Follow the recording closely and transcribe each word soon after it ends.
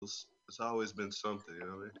It's always been something, you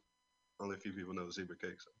know what I mean? Only a few people know zebra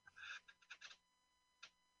cakes.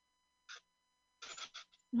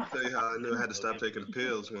 I'll tell you how I knew I had to stop taking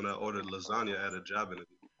pills when I ordered lasagna at a job interview.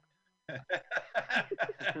 That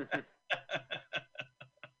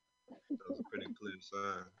was a pretty clear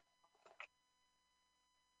sign.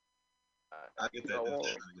 I get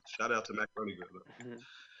that. Shout out to Macaroni Grill.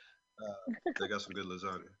 They got some good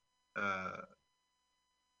lasagna. Uh,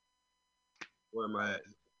 where am I at?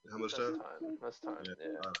 How much time? That's time. Yeah.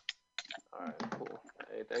 All right. Cool.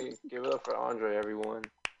 Hey, thank you. Give it up for Andre, everyone.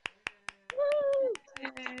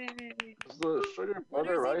 Is the sugar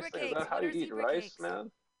butter rice thing? Is that how you eat rice,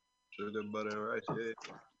 man? Sugar butter and rice, yeah.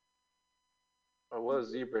 Or what is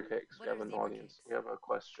zebra cakes? We have an audience. We have a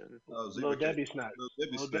question. Oh, Little Debbie snacks.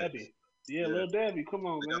 Little Debbie. Yeah, Little Debbie. Come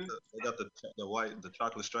on, man. They got the white, the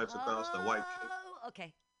chocolate stripes across the white. Oh,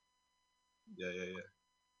 okay. Yeah.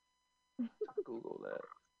 Google that.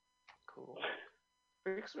 Cool.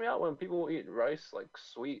 Freaks me out when people eat rice like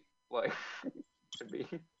sweet, like to be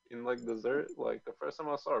in like dessert. Like the first time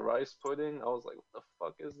I saw rice pudding, I was like, "What the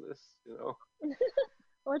fuck is this?" You know?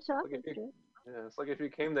 Or chocolate like yeah, it's like if you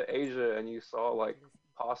came to Asia and you saw like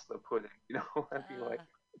pasta pudding, you know, I'd be like,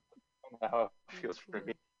 I don't know how it feels for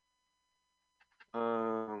me.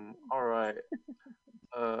 All right.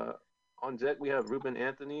 On deck we have Ruben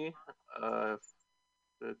Anthony.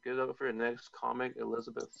 Get up for your next comic,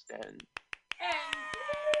 Elizabeth Stanton. Do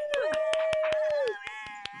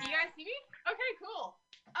you guys see me? Okay, cool.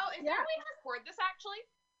 Oh, is there a way to record this actually?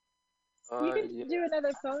 You can do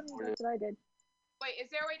another phone. That's what I did. Wait,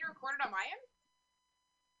 is there a way to record it on my end?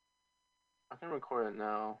 I can record it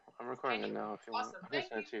now. I'm recording it now if you want. Awesome. I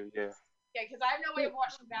can send it to you, yeah. Yeah, because I have no way of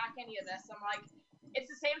watching back any of this. I'm like, it's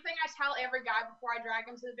the same thing I tell every guy before I drag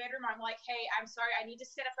him to the bedroom. I'm like, hey, I'm sorry, I need to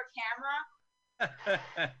set up a camera.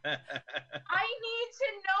 I need to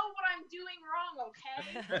know what I'm doing wrong,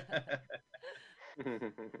 okay?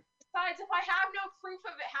 Besides, if I have no proof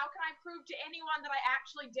of it, how can I prove to anyone that I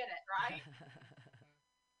actually did it, right?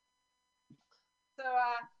 So,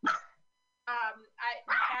 I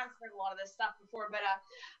answered a lot of this stuff before, but I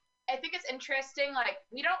think it's interesting. Like,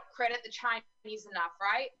 we don't credit the Chinese enough,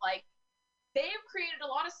 right? Like, they've created a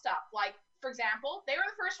lot of stuff. Like, for example, they were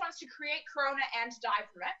the first ones to create Corona and to die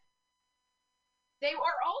from it. They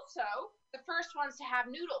were also the first ones to have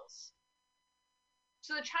noodles.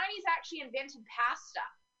 So the Chinese actually invented pasta.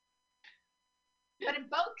 But in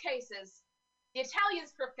both cases, the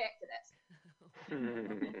Italians perfected it.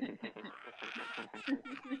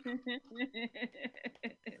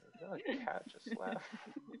 Cat just laughed.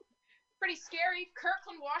 Pretty scary.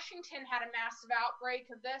 Kirkland, Washington had a massive outbreak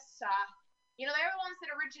of this. They're the ones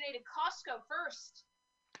that originated Costco first.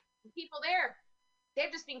 The people there,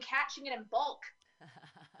 they've just been catching it in bulk.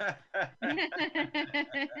 It's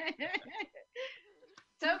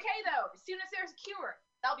okay though. As soon as there's a cure,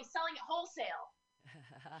 they'll be selling it wholesale.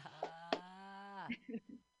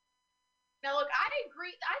 Now look, I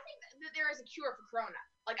agree. I think that there is a cure for Corona.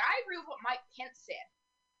 Like, I agree with what Mike Pence said.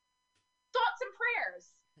 Thoughts and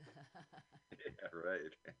prayers. Yeah,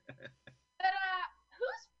 right. But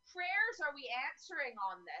whose prayers are we answering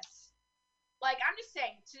on this? Like, I'm just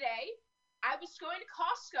saying, today I was going to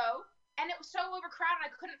Costco and it was so overcrowded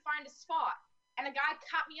I couldn't find a spot, and a guy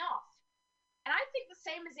cut me off. And I think the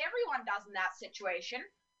same as everyone does in that situation.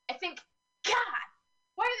 I think, God,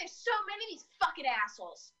 why are there so many of these fucking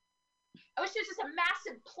assholes? I wish there was just a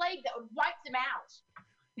massive plague that would wipe them out.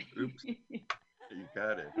 Oops. You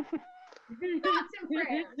got it. Thoughts and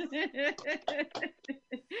prayers.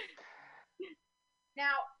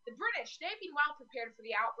 Now, the British, they've been well prepared for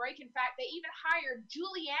the outbreak. In fact, they even hired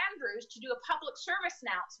Julie Andrews to do a public service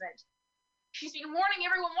announcement. She's been warning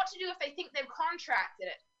everyone what to do if they think they've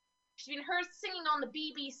contracted it. She's been heard singing on the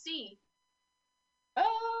BBC.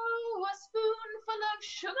 Oh, a spoonful of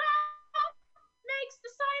sugar makes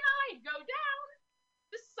the cyanide go down.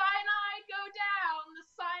 The cyanide go down. The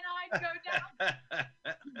cyanide go down.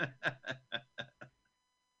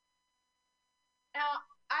 Now,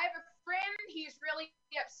 I have a friend. He's really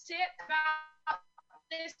upset about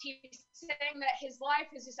this. He's saying that his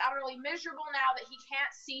life is just utterly miserable now that he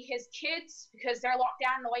can't see his kids because they're locked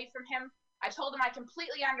down and away from him. I told him I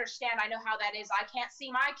completely understand. I know how that is. I can't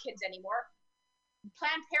see my kids anymore.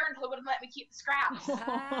 Planned Parenthood wouldn't let me keep the scraps.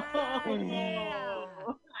 Yeah.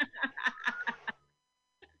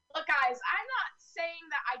 Look, guys, I'm not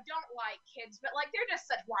saying that I don't like kids, but, like, they're just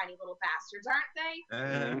such whiny little bastards, aren't they?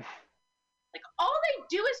 Like, all they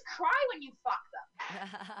do is cry when you fuck them.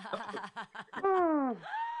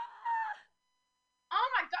 Oh,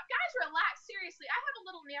 my God. Guys, relax. Seriously, I have a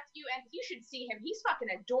little nephew, and you should see him. He's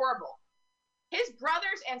fucking adorable. His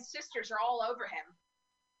brothers and sisters are all over him.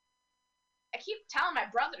 I keep telling my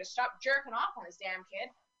brother to stop jerking off on this damn kid.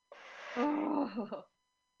 Oh.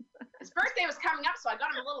 His birthday was coming up, so I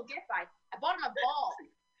got him a little gift. I bought him a ball.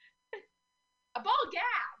 A ball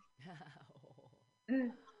gag.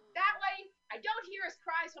 That way, I don't hear his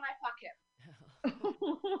cries when I fuck him.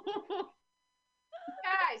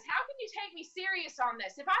 Guys, how can you take me serious on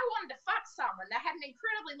this? If I wanted to fuck someone that had an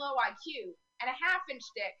incredibly low IQ and a half-inch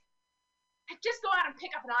dick, I'd just go out and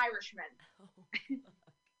pick up an Irishman.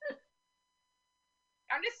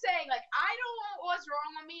 I'm just saying, like, I don't know what was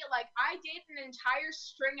wrong with me. Like, I dated an entire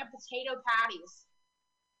string of potato patties.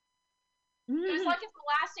 It was like if the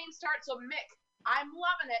last name starts with Mick. I'm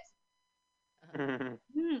loving it. And,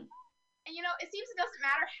 you know, it seems it doesn't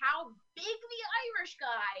matter how big the Irish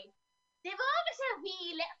guy, they've always a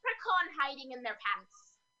wee leprechaun hiding in their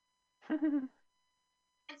pants.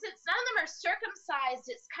 And since none of them are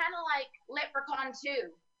circumcised, it's kind of like Leprechaun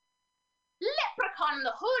 2. Leprechaun in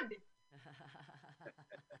the hood.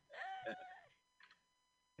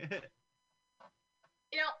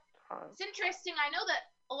 You know, it's interesting. I know that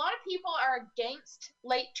a lot of people are against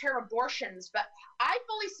late-term abortions, but I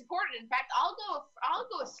fully support it. In fact, I'll go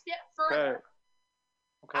a step further.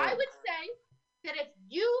 Okay. I would say that if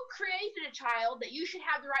you created a child, that you should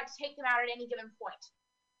have the right to take them out at any given point.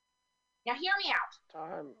 Now, hear me out.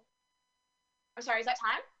 Time. I'm sorry, is that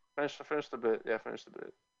time? Finish the bit. Yeah, finish the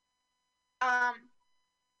bit.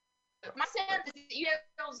 My sense is that you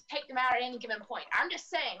don't take them out at any given point. I'm just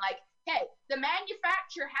saying, like, hey, the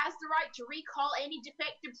manufacturer has the right to recall any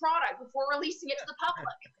defective product before releasing it to the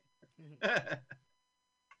public.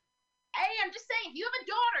 Hey, I'm just saying, if you have a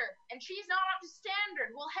daughter and she's not up to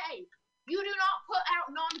standard, well, hey, you do not put out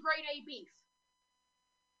non-grade A beef.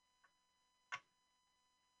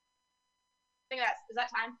 I think is that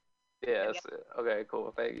time? Yeah, that's it. Okay, cool.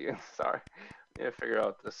 Thank you. Sorry. I need to figure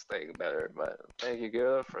out this thing better, but thank you. Give it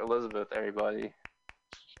up for Elizabeth, everybody.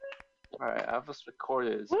 Alright, I have this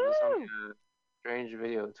recorded, so this is only a strange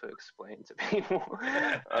video to explain to people.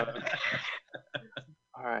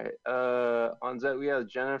 Alright, on that we have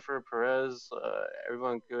Jennifer Perez.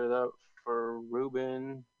 Everyone give it up for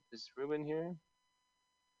Ruben. Is Ruben here?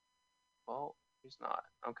 Well, he's not.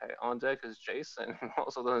 Okay, on deck is Jason, who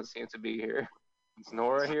also doesn't seem to be here. Is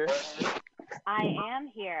Nora here? I am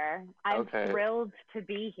here. I'm thrilled to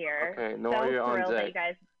be here. Okay, Nora, you're on deck. That you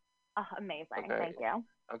guys... Oh, amazing. Okay. Thank you.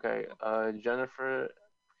 Okay, Jennifer,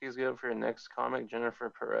 please give up for your next comic, Jennifer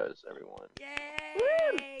Perez, everyone. Yay!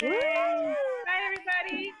 Woo! Hi,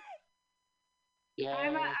 everybody. Yeah.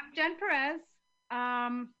 I'm Jen Perez.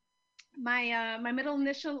 My middle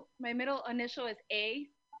initial is A.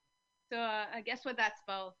 So I guess what that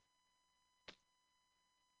spells.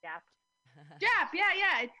 Jap. Jap,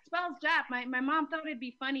 yeah, it spells Jap. My mom thought it'd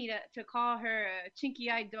be funny to call her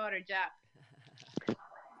chinky-eyed daughter Jap.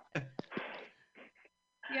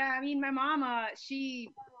 Yeah, I mean, my mom, she's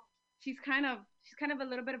kind of a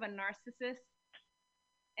little bit of a narcissist,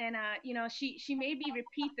 and you know, she made me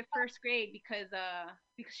repeat the first grade because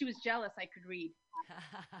she was jealous I could read.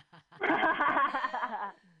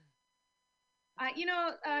 You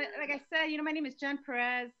know, like I said, you know, my name is Jen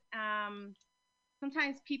Perez.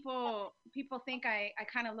 Sometimes people think I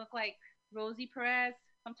kind of look like Rosie Perez.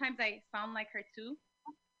 Sometimes I sound like her too.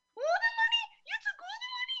 All the money! You took all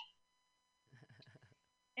the money!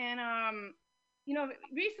 And you know,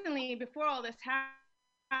 recently, before all this happened,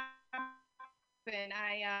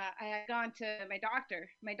 I had gone to my doctor.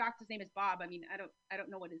 My doctor's name is Bob. I mean, I don't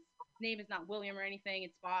know what his name is. Not William or anything.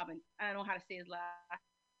 It's Bob, and I don't know how to say his last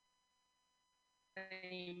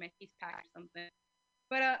name. My face pack or something.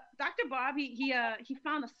 But Dr. Bob, he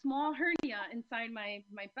found a small hernia inside my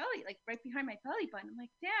belly, like right behind my belly button. I'm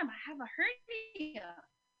like, damn, I have a hernia.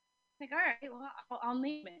 Like, all right, well, I'll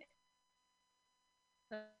name it.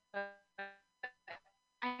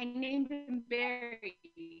 I named him Barry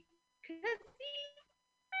because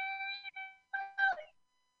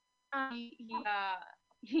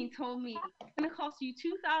he told me it's gonna cost you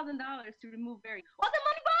 $2,000 to remove Barry. All the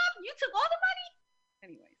money, Bob! You took all the money.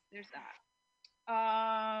 Anyways, there's that.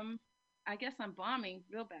 I guess I'm bombing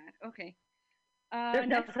real bad. Okay. There's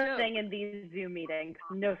no such thing in these Zoom meetings.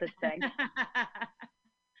 No such thing.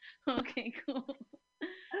 Okay, cool.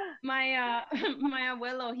 My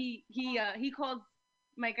abuelo, he calls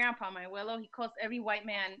my grandpa, my abuelo, he calls every white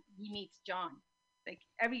man he meets John. Like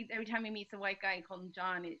every time he meets a white guy, he calls him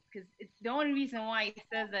John. Because the only reason why he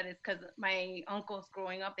says that is because my uncles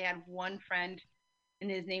growing up, they had one friend,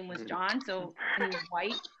 and his name was John. So he was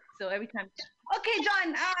white. So every time, okay,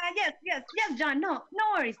 John. Yes, John. No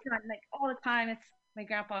worries, John. Like all the time, it's my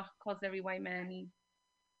grandpa calls every white man.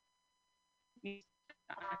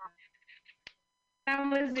 I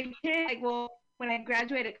was a kid. Like, well, when I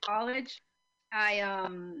graduated college, I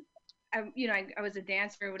was a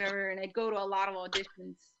dancer or whatever, and I'd go to a lot of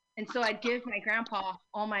auditions. And so I'd give my grandpa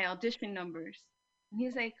all my audition numbers. And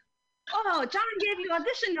he's like, "Oh, John gave you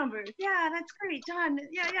audition numbers. Yeah, that's great, John.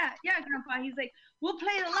 Yeah, grandpa." He's like, "We'll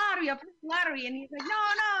play the lottery. I'll play the lottery." And he's like, "No,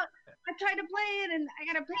 I tried to play it, and I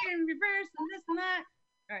got to play it in reverse and this and that."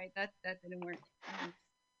 All right, that didn't work.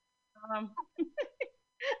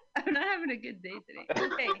 I'm not having a good day today.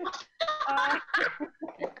 Okay.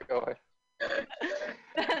 Go ahead.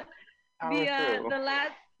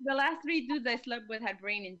 The last 3 dudes I slept with had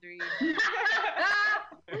brain injuries.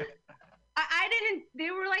 I didn't. They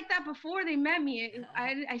were like that before they met me.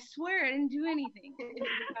 I swear I didn't do anything.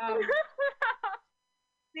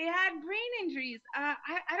 They had brain injuries. I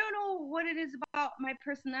don't know what it is about my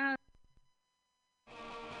personality.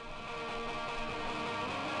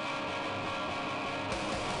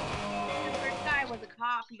 The first guy was a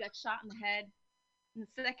cop. He got shot in the head. And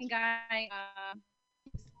the second guy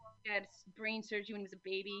had brain surgery when he was a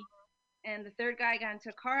baby. And the third guy got into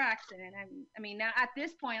a car accident. I mean, now at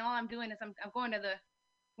this point, all I'm doing is I'm going to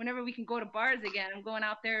whenever we can go to bars again, I'm going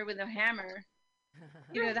out there with a hammer.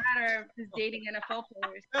 Either that or just dating NFL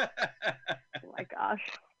players. Oh my gosh.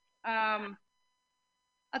 I'll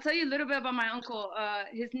tell you a little bit about my uncle.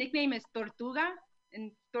 His nickname is Tortuga,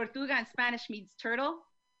 and Tortuga in Spanish means turtle,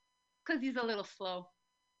 because he's a little slow.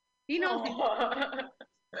 He knows he's a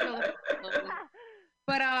little slow.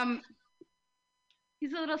 But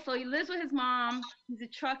he's a little slow. He lives with his mom. He's a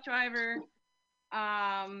truck driver.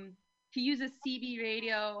 He uses CB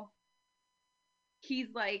radio.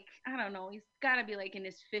 He's like, I don't know, he's gotta be like in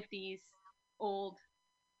his 50s, old.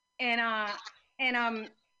 And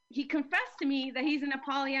he confessed to me that he's in a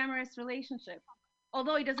polyamorous relationship.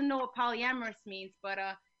 Although he doesn't know what polyamorous means, but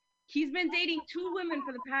he's been dating 2 women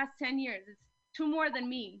for the past 10 years. It's 2 more than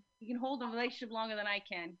me. He can hold a relationship longer than I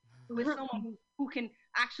can. With someone who can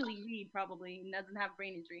actually read, probably, and doesn't have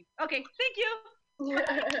brain injury. Okay, thank you.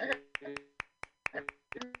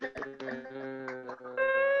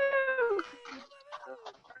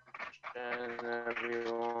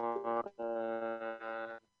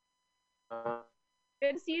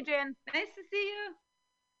 Good to see you, Jen. Nice to see you.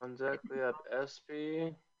 I'm exactly at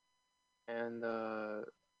SB, and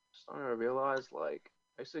starting to realize, like,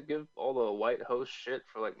 I used to give all the white host shit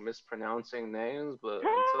for, like, mispronouncing names, but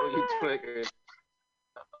until you do it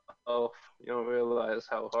yourself, you don't realize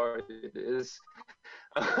how hard it is.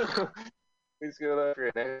 Please give it up for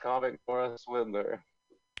your next comic, Nora Swindler.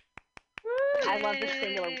 I love the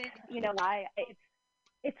singular. You know why?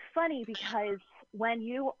 It's funny because when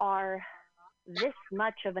you are this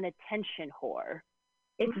much of an attention whore,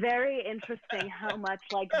 it's very interesting how much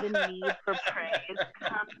like the need for praise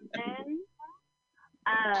comes in.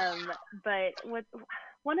 But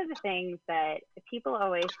one of the things that people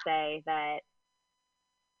always say that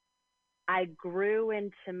I grew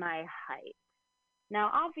into my height.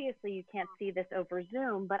 Now, obviously, you can't see this over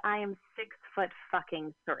Zoom, but I am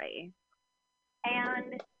 6'3".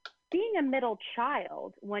 And being a middle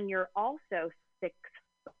child when you're also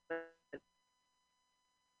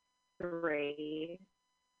 6'3",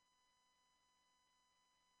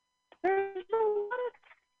 there's a lot of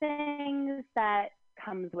things that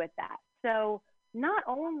comes with that. So not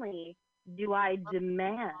only do I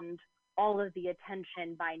demand all of the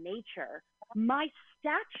attention by nature, my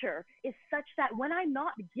stature is such that when I'm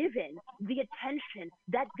not given the attention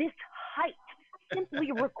that this height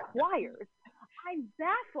simply requires, I'm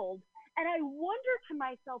baffled, and I wonder to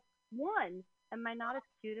myself, 1, am I not as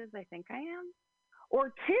cute as I think I am?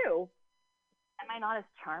 Or 2, am I not as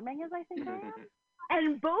charming as I think I am?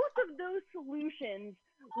 And both of those solutions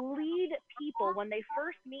lead people, when they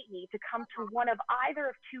first meet me, to come to one of either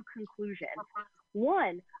of 2 conclusions.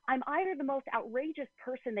 1, I'm either the most outrageous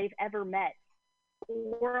person they've ever met,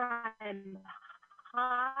 or I'm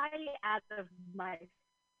high out of my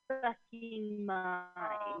fucking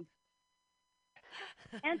mind.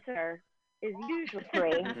 Answer is usually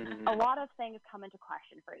 3. A lot of things come into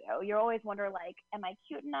question for you. You always wonder, like, am I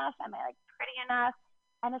cute enough? Am I, like, pretty enough?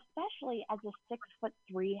 And especially as a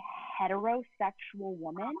 6'3" heterosexual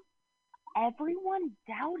woman, everyone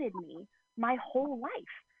doubted me my whole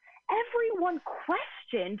life. Everyone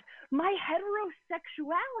questioned my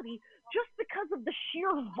heterosexuality just because of the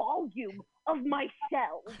sheer volume of my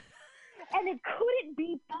cells. And it couldn't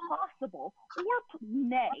be possible, or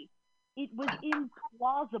nay, it was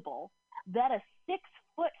implausible that a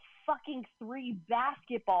 6'3"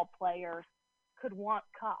 basketball player could want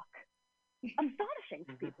cock. Astonishing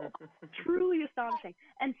to people, truly astonishing.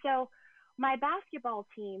 And so my basketball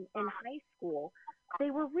team in high school, they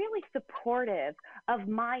were really supportive of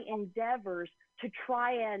my endeavors to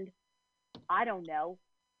try and, I don't know,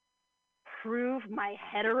 prove my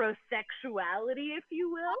heterosexuality, if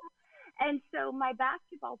you will. And so my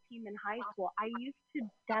basketball team in high school, I used to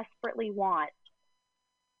desperately want,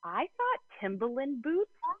 I thought Timberland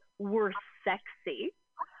boots were sexy.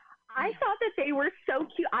 I thought that they were so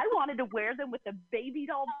cute. I wanted to wear them with a baby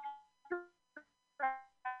doll dress.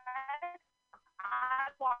 I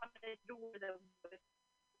wanted to wear them with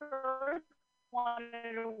skirts.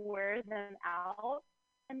 Wanted to wear them out.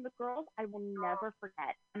 And the girls, I will never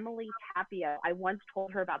forget, Emily Tapio. I once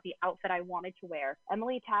told her about the outfit I wanted to wear.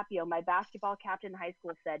 Emily Tapio, my basketball captain in high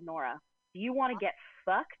school, said, Nora, do you want to get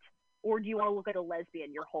fucked or do you want to look like a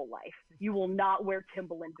lesbian your whole life? You will not wear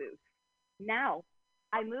Timberland boots. Now,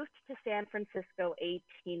 I moved to San Francisco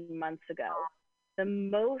 18 months ago, the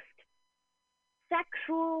most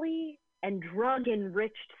sexually and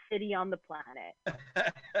drug-enriched city on the planet.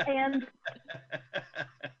 And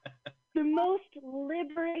the most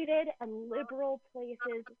liberated and liberal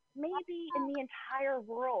places maybe in the entire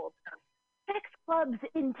world. Sex clubs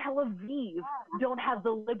in Tel Aviv don't have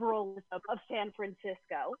the liberalism of San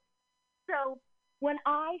Francisco. So when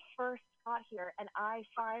I first got here and I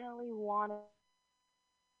finally wanted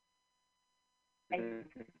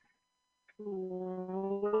to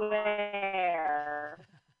wear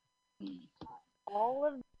all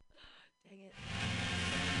of Dang it.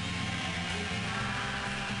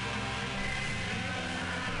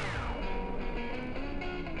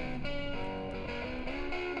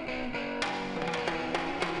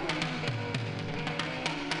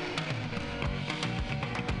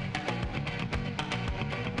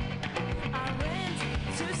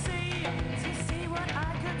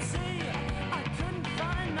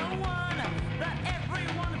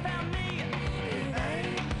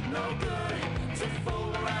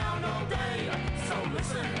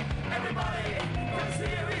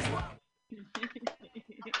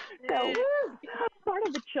 So, part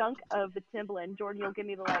of the chunk of the Timberland, Jordan, you'll give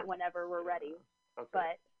me the light whenever we're ready. Okay.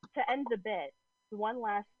 But to end the bit, one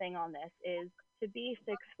last thing on this is to be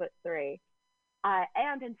 6'3",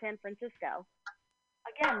 and in San Francisco.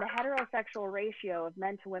 Again, the heterosexual ratio of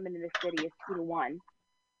men to women in this city is 2-to-1.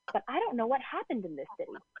 But I don't know what happened in this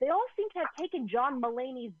city. They all seem to have taken John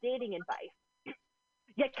Mulaney's dating advice.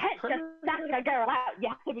 You can't just knock a girl out. You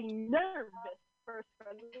have to be nervous first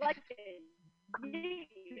for like a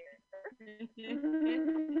year. Men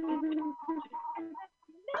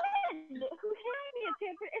who hate me in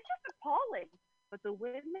San Francisco, it's just appalling. But the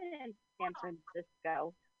women in San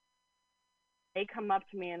Francisco, they come up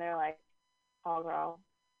to me and they're like, "Oh, girl,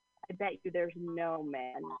 I bet you there's no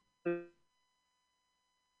man who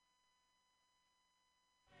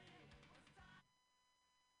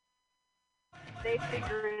they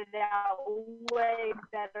figured it out way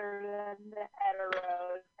better than the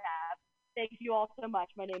heteros have." Thank you all so much.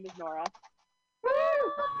 My name is Nora.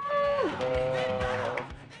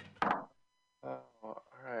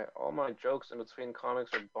 Alright, all my jokes in between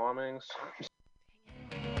comics are bombings.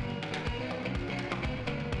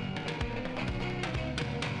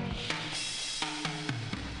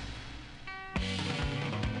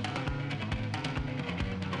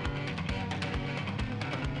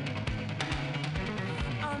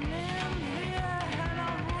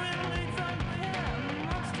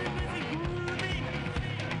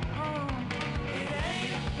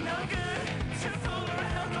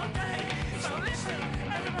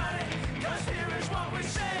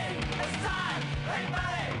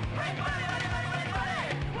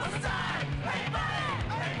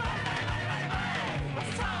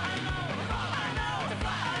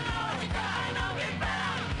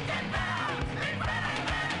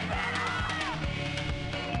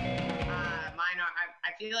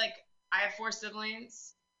 I feel like I have 4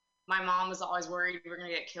 siblings. My mom was always worried we were going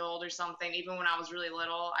to get killed or something, even when I was really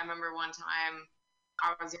little. I remember one time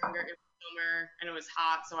I was younger, it was summer, and it was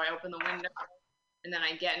hot, so I opened the window, and then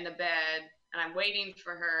I get into bed, and I'm waiting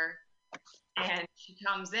for her, and she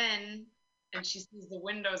comes in, and she sees the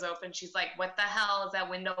windows open. She's like, "What the hell is that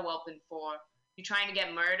window open for? You trying to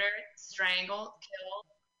get murdered, strangled, killed?"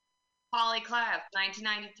 Polly Class,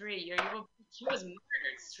 1993. She was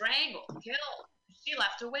murdered, strangled, killed. She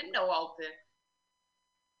left a window open.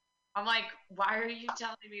 I'm like, why are you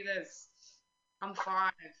telling me this? I'm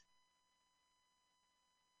 5.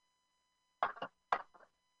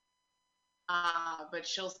 But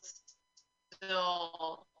she'll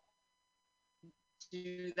still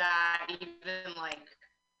do that,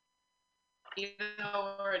 even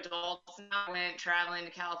though we're adults now. I went traveling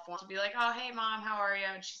to California to be like, "Oh, hey, Mom, how are you?"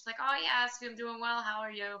 And she's like, "Oh, yes, I'm doing well. How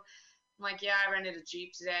are you?" I'm like, yeah, I rented a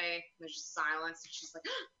Jeep today. There's just silence. And she's like,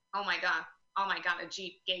 oh my God, a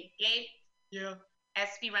Jeep. Gabe? Yeah.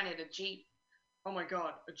 SB rented a Jeep. Oh my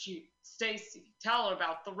God, a Jeep. Stacy, tell her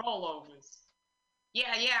about the rollovers.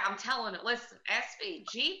 Yeah, I'm telling it. Listen, SB,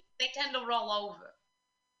 Jeep, they tend to roll over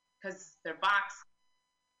because they're boxed.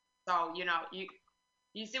 So,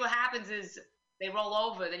 you see what happens is they roll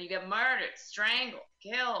over, then you get murdered, strangled,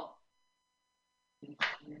 killed.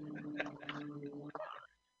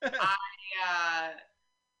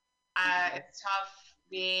 It's tough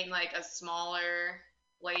being like a smaller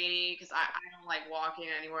lady because I don't like walking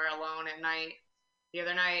anywhere alone at night. The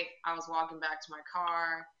other night, I was walking back to my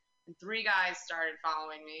car, and 3 guys started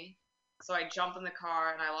following me. So I jump in the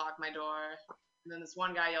car and I lock my door. And then this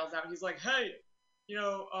one guy yells out, he's like, hey,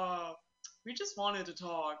 we just wanted to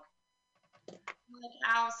talk. I'm like,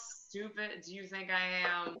 how stupid do you think I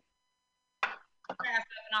am? I have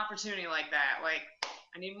an opportunity like that. Like,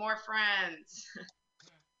 I need more friends.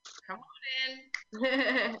 Come on in. Go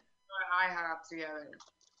to IHOP together.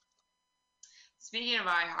 Speaking of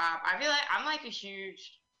IHOP, I feel like I'm like a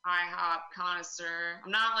huge IHOP connoisseur.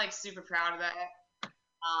 I'm not like super proud of that.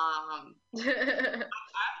 I have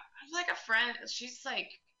like a friend. She's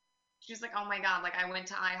like, oh my God, like I went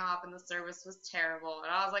to IHOP and the service was terrible.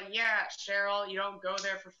 And I was like, yeah, Cheryl, you don't go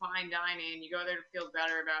there for fine dining. You go there to feel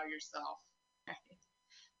better about yourself.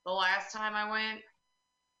 The last time I went,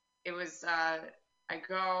 it was, I'm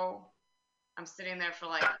sitting there for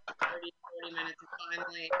like 40 minutes and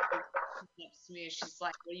finally she comes to me and she's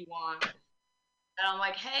like, what do you want? And I'm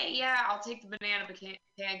like, hey, yeah, I'll take the banana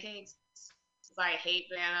pancakes because I hate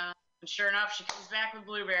banana. And sure enough, she comes back with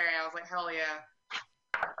blueberry. I was like, hell yeah.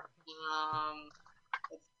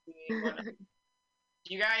 Let's see. Do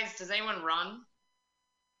you guys, does anyone run?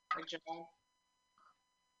 Like Joe?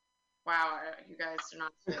 Wow, you guys are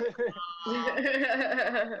not.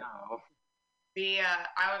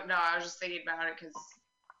 No. I was just thinking about it because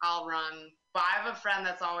I'll run. But I have a friend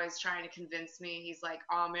that's always trying to convince me. He's like,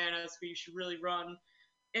 oh man, SB, you should really run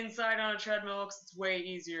inside on a treadmill because it's way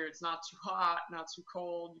easier. It's not too hot, not too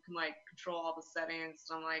cold. You can like control all the settings.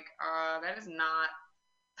 And I'm like, that is not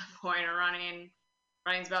the point of running.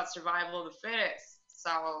 Running's about survival of the fittest.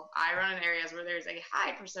 So I run in areas where there's a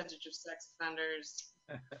high percentage of sex offenders.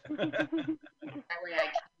 That way I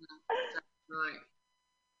can.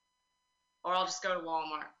 Or I'll just go to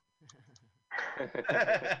Walmart.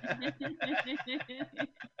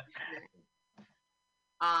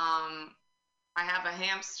 I have a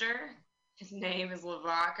hamster. His name is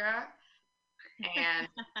Lavaca. And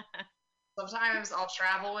sometimes I'll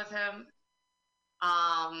travel with him,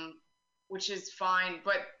 which is fine.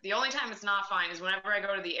 But the only time it's not fine is whenever I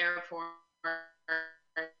go to the airport.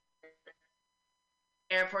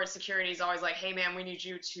 Airport security is always like, hey man, we need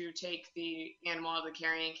you to take the animal out of the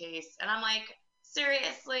carrying case. And I'm like,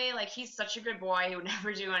 seriously? Like, he's such a good boy. He would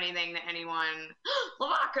never do anything to anyone.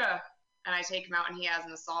 Lavaca! And I take him out and he has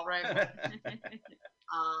an assault rifle.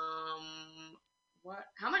 What?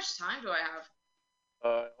 How much time do I have?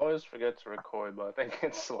 I always forget to record, but I think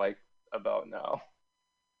it's like about now.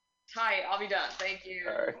 Tight, I'll be done. Thank you.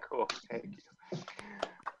 Alright, cool. Thank you.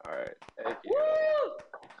 Alright, thank you. Woo!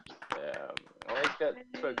 Yeah, I always get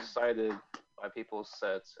too excited by people's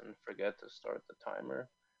sets and forget to start the timer.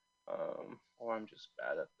 Or I'm just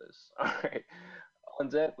bad at this. Alright. On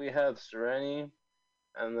deck we have Sereni,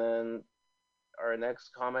 and then our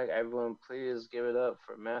next comic, everyone please give it up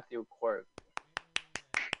for Matthew Quirk.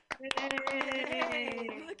 Hey,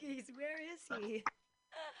 cookies, where is he?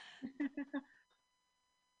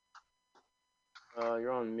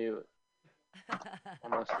 You're on mute.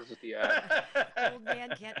 Unless this is the ad. Old man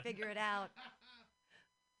can't figure it out.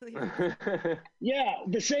 Yeah,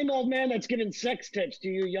 the same old man that's giving sex tips to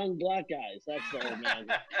you young black guys. That's the old man.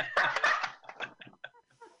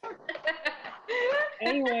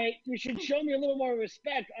 Anyway, you should show me a little more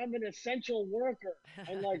respect. I'm an essential worker,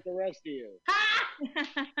 unlike the rest of you.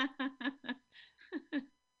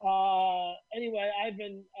 Anyway,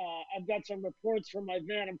 I've got some reports from my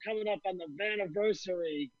van. I'm coming up on the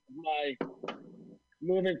van-iversary of my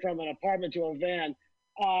moving from an apartment to a van.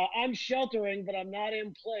 I'm sheltering, but I'm not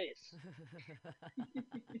in place.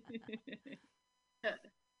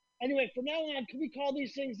 Anyway, from now on, can we call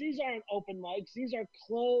these things? These aren't open mics. These are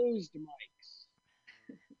closed mics.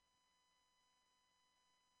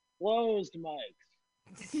 Closed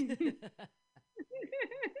mics.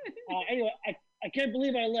 Anyway, I can't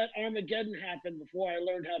believe I let Armageddon happen before I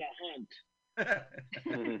learned how to hunt.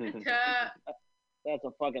 That's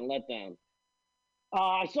a fucking letdown.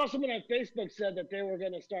 I saw someone on Facebook said that they were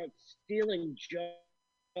going to start stealing jokes.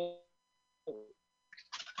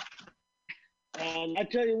 And I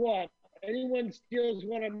tell you what, anyone steals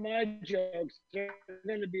one of my jokes, they're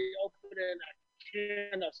going to be opening a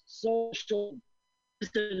can of social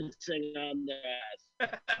distancing on their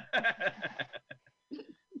ass.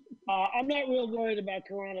 I'm not real worried about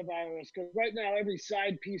coronavirus because right now every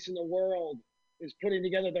side piece in the world is putting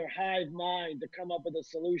together their hive mind to come up with a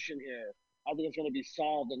solution here. I think it's going to be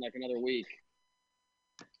solved in like another week.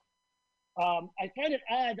 I find it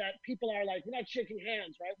odd that people are like, we're not shaking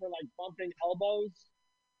hands, right? We're like bumping elbows.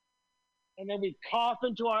 And then we cough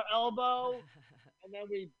into our elbow. And then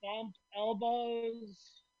we bump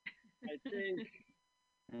elbows. I think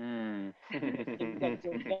that's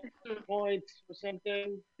a point or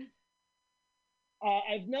something.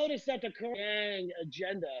 I've noticed that the Korean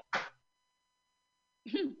agenda.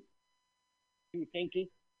 You thinking?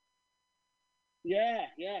 Yeah,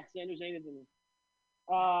 Sanders Anderson.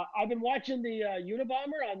 I've been watching the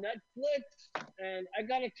Unabomber on Netflix, and I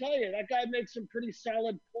gotta tell you, that guy makes some pretty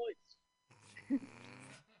solid points.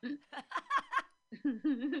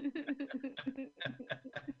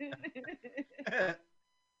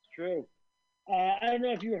 It's true. I don't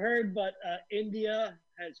know if you heard, but India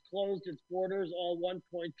has closed its borders. All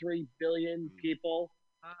 1.3 billion people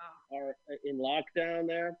are in lockdown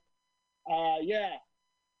there. Yeah.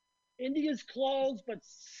 India's closed, but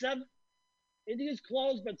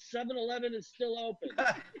 7-Eleven is still open.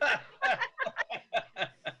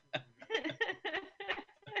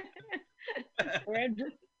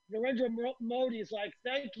 Narendra Modi is like,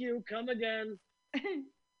 thank you, come again.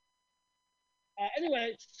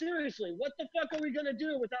 Anyway, seriously, what the fuck are we going to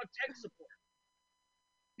do without tech support?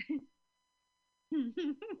 We're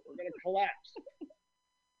going to collapse.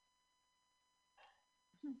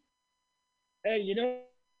 Hey, you know,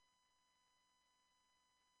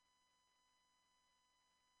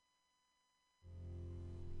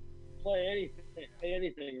 play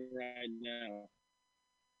anything right now.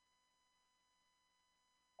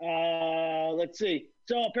 Let's see.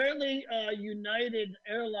 So apparently, United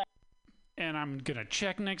Airlines. And I'm gonna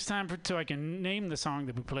check next time so I can name the song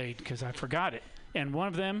that we played because I forgot it. And one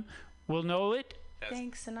of them will know it.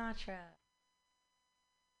 Thanks, Sinatra.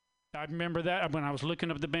 I remember that when I was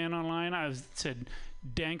looking up the band online. I said,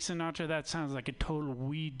 "Dank Sinatra." That sounds like a total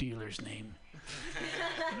weed dealer's name.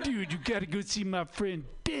 Dude, you gotta go see my friend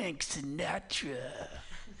Dank Sinatra.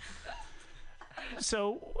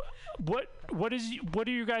 So, what are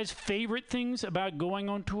your guys' favorite things about going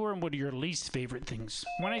on tour, and what are your least favorite things?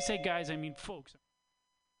 When I say guys, I mean folks.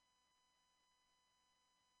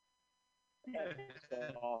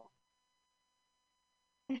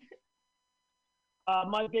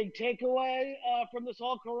 My big takeaway from this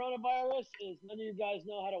whole coronavirus is none of you guys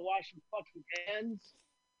know how to wash your fucking hands.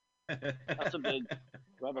 That's a big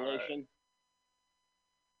revelation.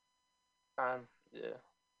 Yeah.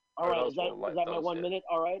 All right, is that my 1 minute?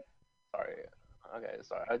 All right. Sorry. Okay,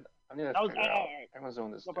 sorry. I need to figure figure out. All right. Everyone's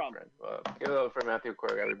doing this No different. But give it up for Matthew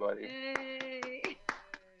Quirk, everybody.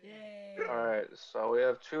 Yay. All right, so we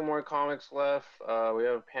have 2 more comics left. We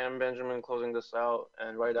have Pam Benjamin closing this out,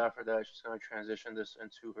 and right after that, she's going to transition this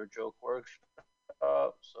into her joke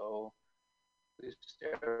workshop. So please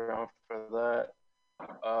stay around for that.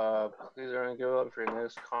 Please everyone give it up for your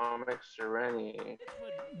next comic, Sereni.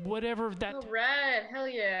 Whatever that. All right, hell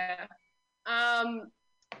yeah.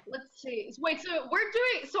 Let's see. Wait, so we're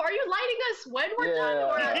doing. So are you lighting us when we're done?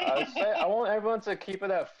 Or? I want everyone to keep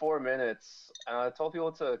it at 4 minutes. And I told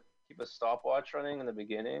people to keep a stopwatch running in the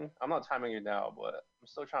beginning. I'm not timing it now, but I'm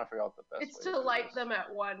still trying to figure out the best It's way to light them at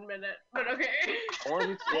 1 minute, but okay.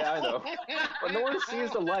 Yeah, I know. But no one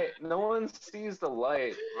sees the light. No one sees the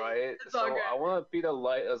light, right? It's all good. I want to be the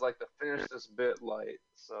light as like the finish this bit light.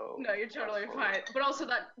 So. No, you're totally fine. But also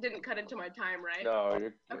that didn't cut into my time, right? No,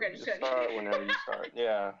 you're okay. Just start whenever you start.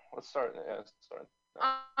 Yeah, let's start. Yeah, let's start.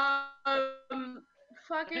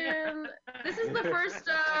 Fucking. This is the first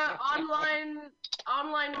online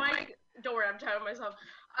mic. Don't worry, I'm tired of myself.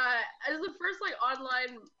 This is the first like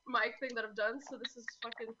online mic thing that I've done, so this is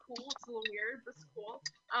fucking cool. It's a little weird, but it's cool.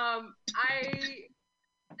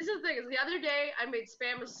 This is the thing. Is the other day I made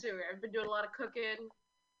spam musubi. I've been doing a lot of cooking.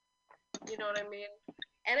 You know what I mean?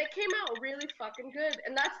 And it came out really fucking good.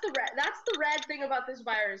 And that's the rad thing about this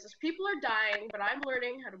virus is people are dying, but I'm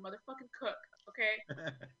learning how to motherfucking cook. Okay.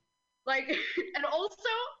 Like, and also,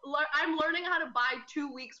 I'm learning how to buy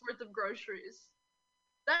 2 weeks worth of groceries.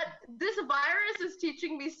 This virus is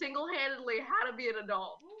teaching me single-handedly how to be an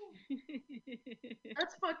adult.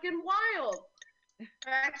 That's fucking wild. I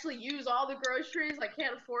actually use all the groceries. I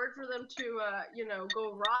can't afford for them to,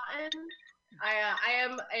 go rotten. I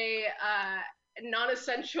am a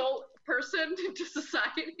non-essential person to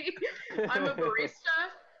society. I'm a barista.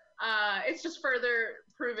 It's just further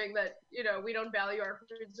proving that, we don't value our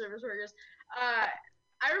food service workers.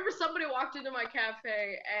 I remember somebody walked into my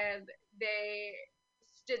cafe and they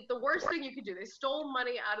did the worst thing you could do. They stole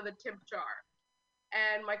money out of the tip jar.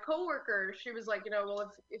 And my coworker, she was like,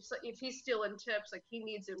 well, if he's stealing tips, like, he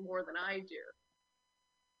needs it more than I do.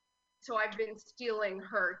 So I've been stealing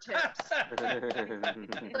her tips.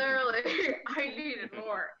 Literally, I needed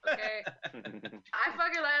more, okay?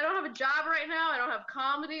 I don't have a job right now. I don't have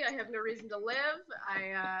comedy. I have no reason to live.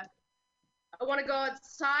 I want to go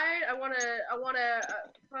outside. I want to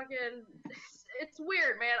fucking, it's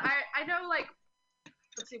weird, man. I know, like,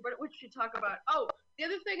 let's see, what should you talk about? Oh, the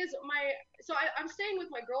other thing is I'm staying with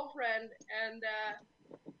my girlfriend, and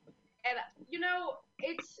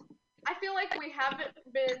I feel like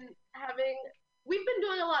we've been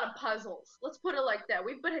doing a lot of puzzles. Let's put it like that.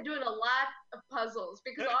 We've been doing a lot of puzzles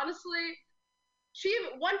because honestly,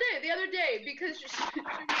 one day, the other day, because she was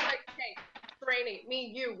like, hey, Rainy,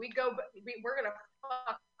 me, you, we're gonna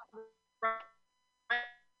fuck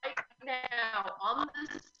right now on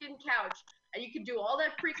this skin couch, and you can do all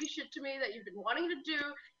that freaky shit to me that you've been wanting to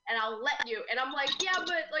do, and I'll let you. And I'm like, yeah,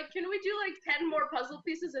 but like, can we do like 10 more puzzle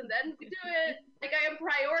pieces and then we do it? Like, I am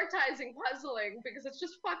prioritizing puzzling because it's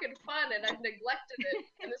just fucking fun, and I've neglected it.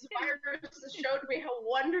 And this virus has showed me how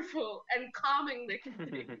wonderful and calming they can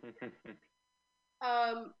be.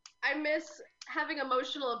 I miss having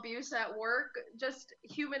emotional abuse at work, just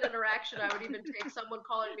human interaction. I would even take someone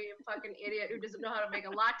calling me a fucking idiot who doesn't know how to make a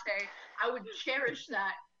latte. I would cherish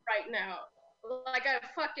that right now. Like a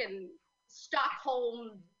fucking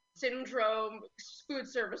Stockholm syndrome food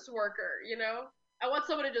service worker, I want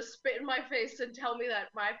someone to just spit in my face and tell me that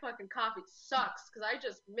my fucking coffee sucks, because I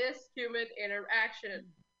just miss human interaction.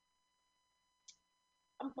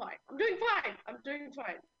 I'm fine. I'm doing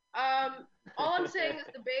fine. All I'm saying is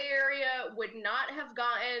the Bay Area would not have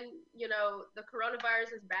gotten, the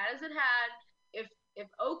coronavirus as bad as it had if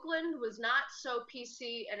Oakland was not so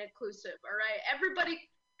PC and inclusive, all right?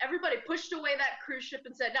 Everybody pushed away that cruise ship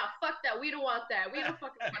and said, "No, fuck that. We don't want that. We don't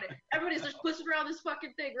fucking want it." Everybody's just pushing around this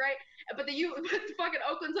fucking thing, right? But the fucking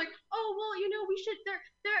Oakland's like, "Oh, well, we should.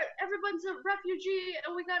 Everyone's a refugee,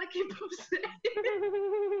 and we gotta keep them safe."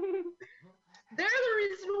 They're the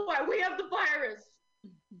reason why we have the virus.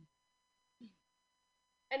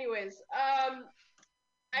 Anyways,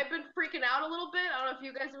 I've been freaking out a little bit. I don't know if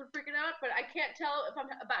you guys have been freaking out, but I can't tell if I'm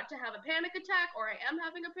about to have a panic attack, or I am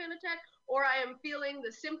having a panic attack, or I am feeling the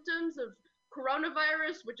symptoms of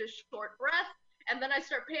coronavirus, which is short breath, and then I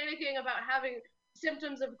start panicking about having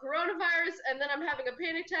symptoms of coronavirus, and then I'm having a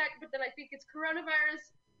panic attack, but then I think it's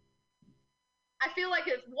coronavirus. I feel like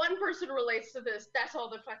if one person relates to this, that's all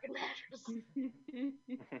that fucking matters.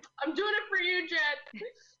 I'm doing it for you, Jen.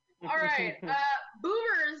 All right,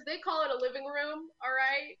 boomers, they call it a living room, all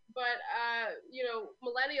right? But,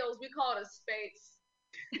 millennials, we call it a space.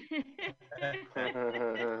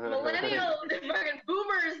 Millennials, fucking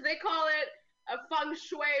boomers, they call it a feng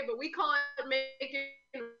shui, but we call it making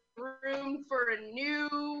room for a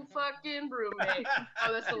new fucking roommate.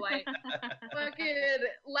 Oh, that's a light. Fucking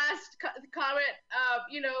last comment,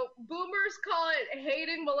 boomers call it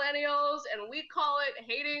hating millennials, and we call it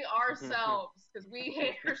hating ourselves, because we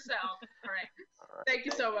hate ourselves. All right. Thank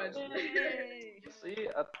you so much. See,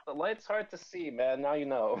 the light's hard to see, man. Now you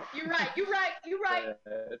know. You're right.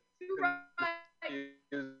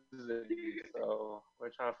 So we're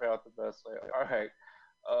trying to figure out the best way. All right.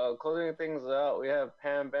 Closing things out, we have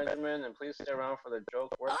Pam Benjamin, and please stay around for the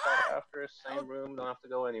joke workshop after. Same room, don't have to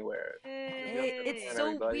go anywhere. It's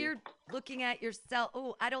so weird looking at yourself.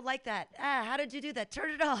 Oh, I don't like that. How did you do that?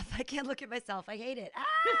 Turn it off. I can't look at myself. I hate it.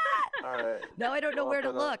 All right. No, I don't know where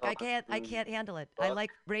to look. I can't handle it. I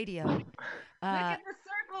like radio. Look at the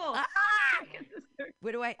circle. Look at the circle.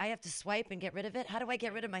 Where do I have to swipe and get rid of it? How do I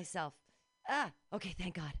get rid of myself? Okay,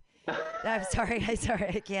 thank God. I'm sorry.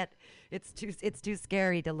 I can't. It's too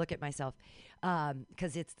scary to look at myself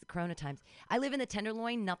because it's the Corona times. I live in the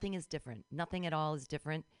Tenderloin. Nothing is different. Nothing at all is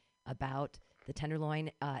different about the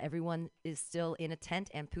Tenderloin. Everyone is still in a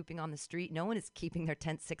tent and pooping on the street. No one is keeping their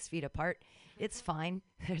tent 6 feet apart. It's fine.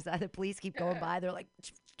 There's the police keep going by. They're like,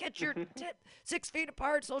 get your tent 6 feet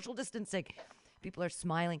apart, social distancing. People are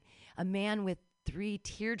smiling. A man with 3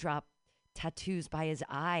 teardrop tattoos by his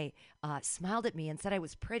eye smiled at me and said I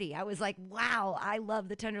was pretty. I was like, wow, I love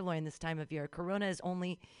the Tenderloin this time of year. Corona has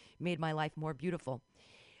only made my life more beautiful.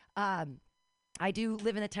 I do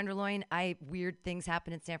live in the Tenderloin. Weird things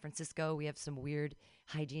happen in San Francisco. We have some weird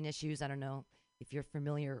hygiene issues. I don't know if you're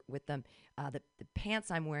familiar with them. The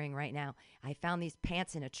pants I'm wearing right now, I found these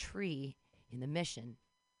pants in a tree in the Mission.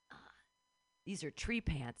 These are tree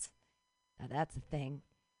pants. Now that's a thing.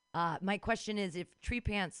 My question is, if tree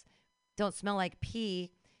pants don't smell like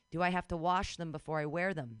pee, do I have to wash them before I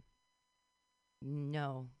wear them?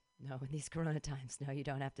 No, in these Corona times, no, you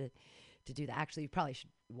don't have to do that. Actually, you probably should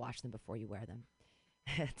wash them before you wear them.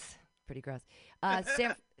 It's pretty gross.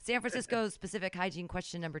 San Francisco specific hygiene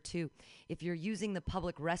question number 2. If you're using the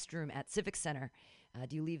public restroom at Civic Center,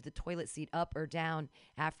 do you leave the toilet seat up or down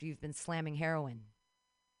after you've been slamming heroin?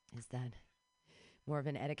 Is that more of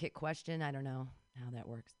an etiquette question? I don't know how that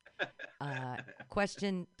works.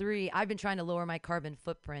 Question 3. I've been trying to lower my carbon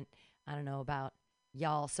footprint. I don't know about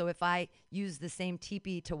y'all. So if I use the same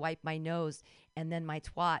teepee to wipe my nose and then my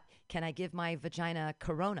twat, can I give my vagina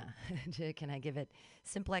Corona? Can I give it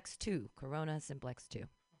Simplex 2? Corona Simplex 2.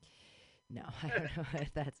 No, I don't know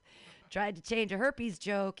if that's tried to change a herpes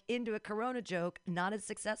joke into a Corona joke. Not as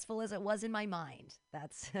successful as it was in my mind.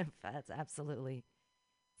 That's absolutely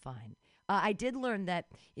fine. I did learn that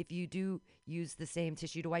if you do use the same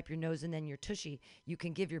tissue to wipe your nose and then your tushy, you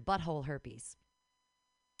can give your butthole herpes.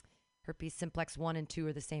 Herpes simplex 1 and 2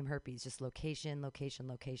 are the same herpes, just location.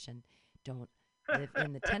 Don't live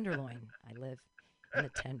in the tenderloin. I live in the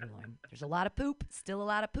tenderloin. There's a lot of poop, still a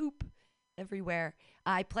lot of poop everywhere.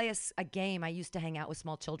 I play a game. I used to hang out with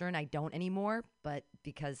small children. I don't anymore, but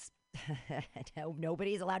because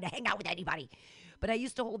nobody's allowed to hang out with anybody. But I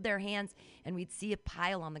used to hold their hands, and we'd see a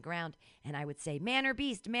pile on the ground, and I would say, man or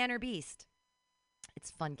beast, man or beast. It's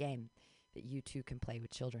a fun game that you too can play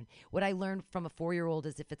with children. What I learned from a 4-year-old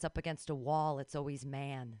is if it's up against a wall, it's always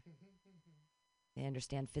man. They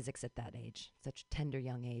understand physics at that age, such a tender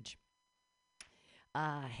young age.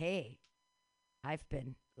 Hey, I've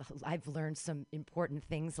learned some important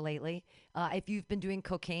things lately. If you've been doing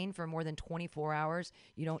cocaine for more than 24 hours,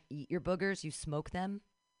 you don't eat your boogers, you smoke them.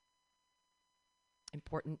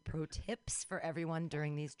 Important pro tips for everyone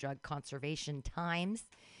during these drug conservation times.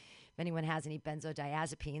 If anyone has any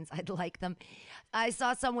benzodiazepines, I'd like them. I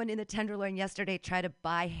saw someone in the Tenderloin yesterday try to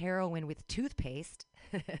buy heroin with toothpaste.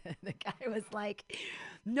 The guy was like,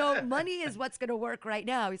 no, money is what's going to work right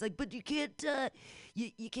now. He's like, but you can't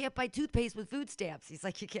you can't buy toothpaste with food stamps. He's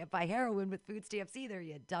like, you can't buy heroin with food stamps either,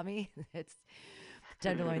 you dummy. It's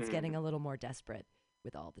Tenderloin's getting a little more desperate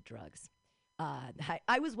with all the drugs.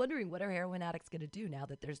 I was wondering, what are heroin addicts going to do now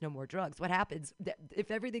that there's no more drugs? What happens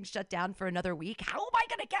if everything's shut down for another week? How am I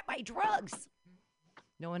going to get my drugs?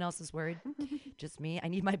 No one else is worried. Just me. I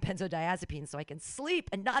need my benzodiazepine so I can sleep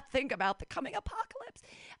and not think about the coming apocalypse.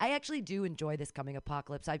 I actually do enjoy this coming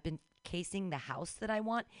apocalypse. I've been casing the house that I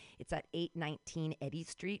want. It's at 819 Eddy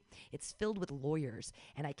Street. It's filled with lawyers,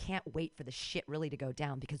 and I can't wait for the shit really to go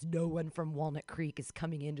down because no one from Walnut Creek is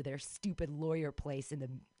coming into their stupid lawyer place in the,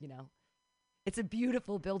 It's a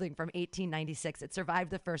beautiful building from 1896. It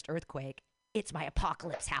survived the first earthquake. It's my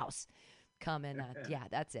apocalypse house. Come and, yeah,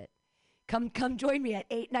 that's it. Come join me at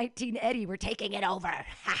 819 Eddy. We're taking it over.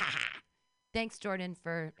 Thanks, Jordan,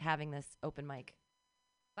 for having this open mic.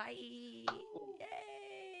 Bye. Yay.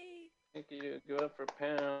 Thank you. Give it up for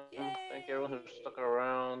Pam. Yay. Thank you, everyone who stuck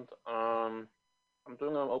around. I'm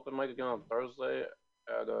doing an open mic again on Thursday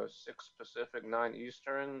at 6 Pacific, 9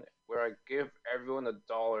 Eastern, where I give everyone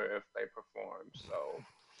 $1 if they perform. So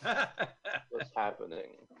what's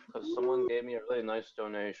happening? Because someone gave me a really nice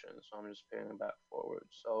donation, so I'm just paying it back forward.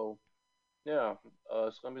 So yeah,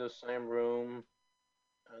 it's gonna be the same room,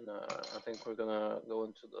 and I think we're gonna go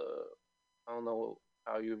into I don't know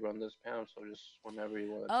how you run this, Pam, so just whenever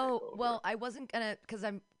you want to take over. Well, I wasn't gonna, because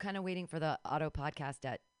I'm kind of waiting for the auto podcast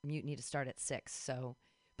at Mutiny to start at 6, so.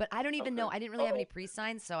 But I don't even know. I didn't really have any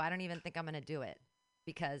pre-signs, so I don't even think I'm going to do it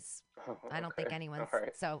because I don't think anyone's.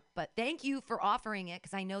 Right. So, but thank you for offering it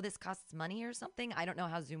because I know this costs money or something. I don't know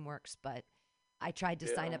how Zoom works, but I tried to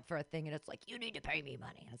sign up for a thing and it's like, you need to pay me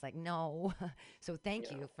money. I was like, no. So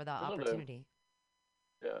thank you for the opportunity.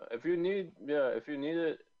 Yeah, if you need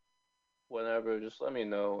it, whenever, just let me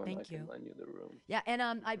know and I can lend you the room. Yeah, and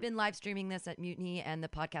I've been live streaming this at Mutiny, and the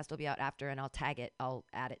podcast will be out after, and I'll tag it. I'll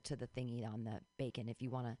add it to the thingy on the bacon if you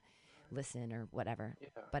want to listen or whatever. Yeah,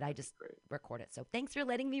 but I just record it. So thanks for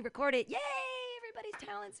letting me record it. Yay! Everybody's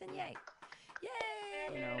talents and yay.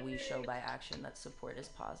 Yay! We show by action that support is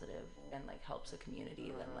positive and helps a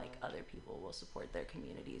community, then other people will support their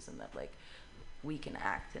communities, and that we can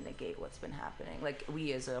act to negate what's been happening.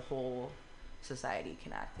 We as a whole society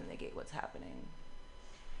can act and negate what's happening.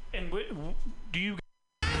 And do you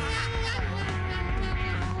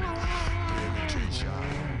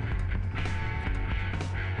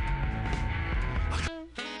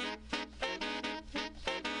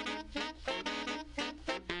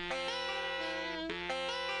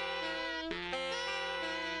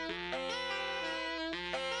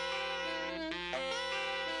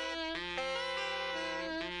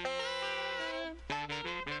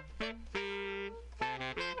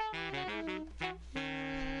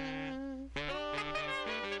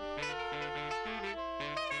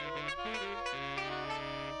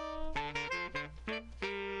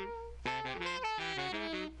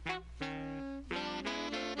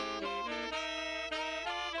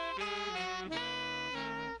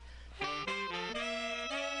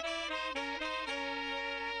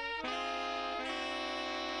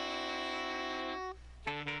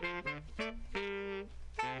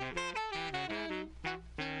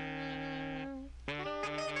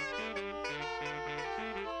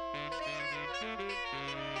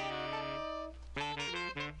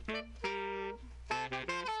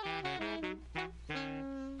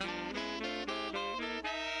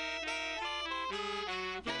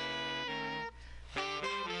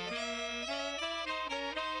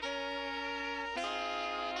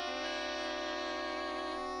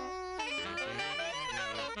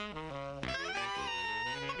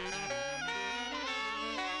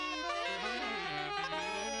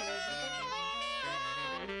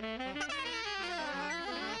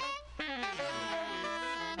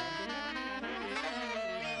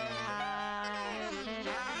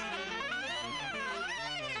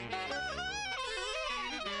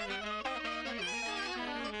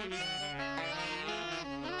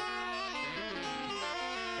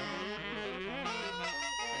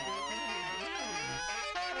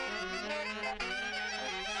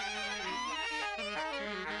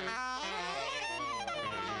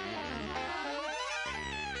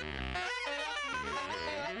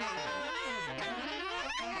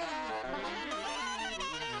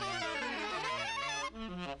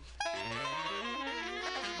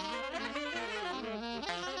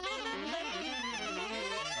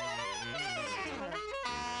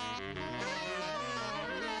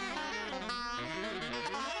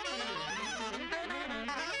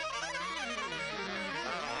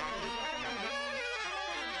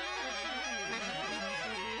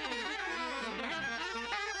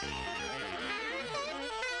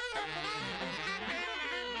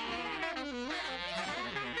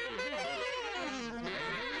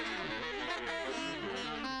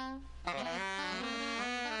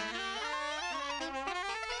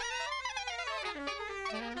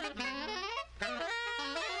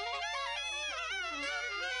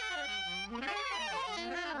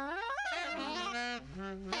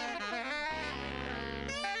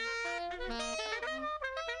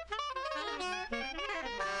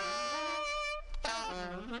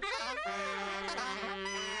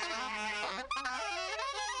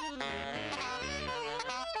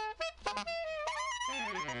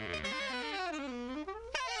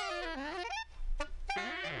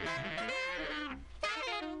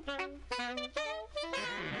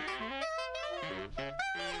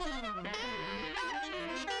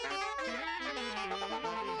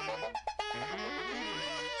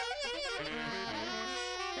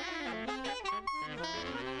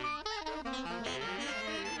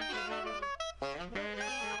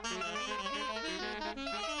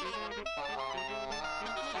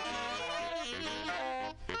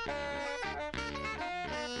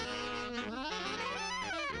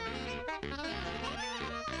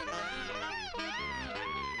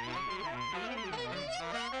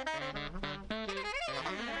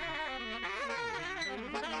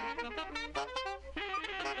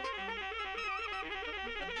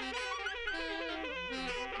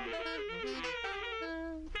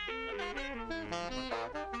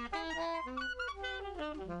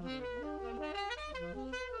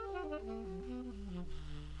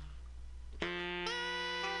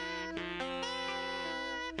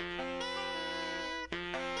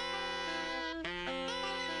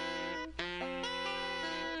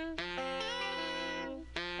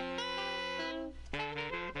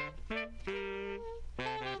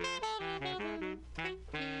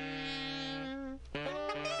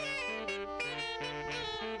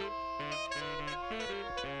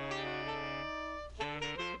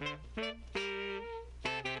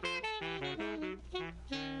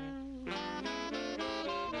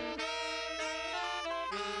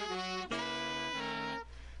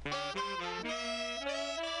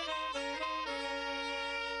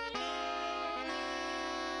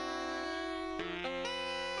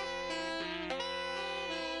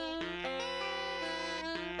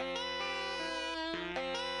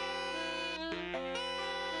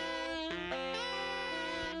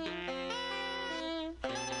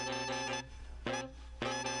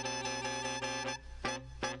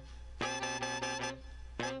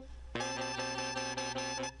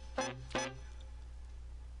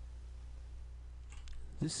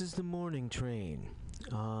This is the morning train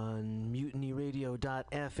on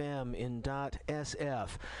MutinyRadio.fm in .sf.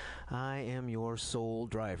 I am your sole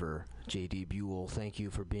driver, J.D. Buell. Thank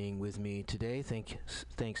you for being with me today.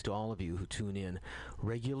 Thanks to all of you who tune in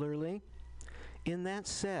regularly. In that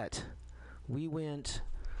set, we went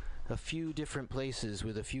a few different places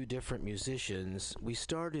with a few different musicians. We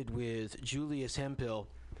started with Julius Hemphill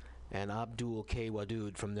and Abdul K.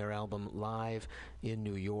 Wadud from their album Live in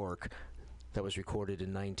New York. That was recorded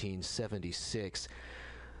in 1976.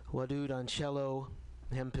 Wadud on cello,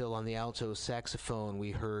 Hemphill on the alto saxophone.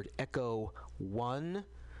 We heard Echo 1,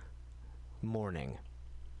 Morning.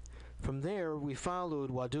 From there, we followed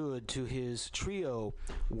Wadud to his trio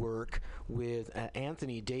work with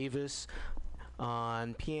Anthony Davis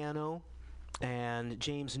on piano and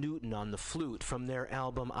James Newton on the flute. From their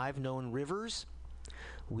album I've Known Rivers,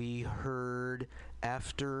 we heard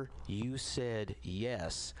After You Said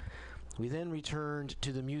Yes. We then returned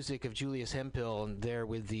to the music of Julius Hemphill, and there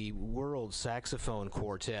with the World Saxophone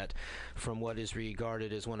Quartet from what is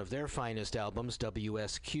regarded as one of their finest albums,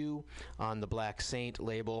 WSQ, on the Black Saint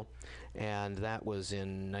label, and that was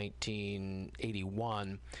in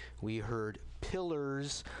 1981. We heard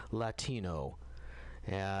Pillars Latino.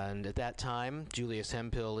 And at that time, Julius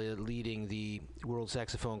Hemphill leading the World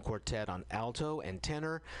Saxophone Quartet on alto and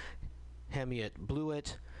tenor, Hemiot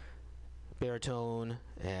Blewett, baritone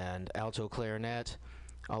and alto clarinet,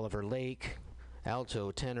 Oliver Lake, alto,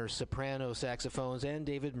 tenor, soprano saxophones, and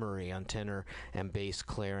David Murray on tenor and bass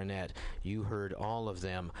clarinet. You heard all of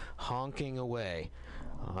them honking away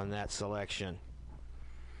on that selection.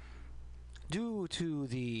 Due to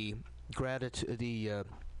the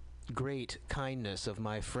great kindness of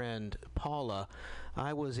my friend Paula,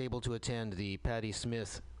 I was able to attend the Patti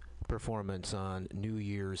Smith performance on New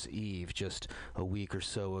Year's Eve just a week or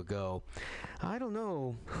so ago. I don't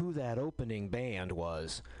know who that opening band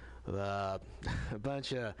was. A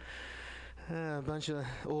bunch of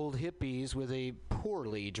old hippies with a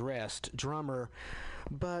poorly dressed drummer,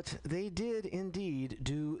 but they did indeed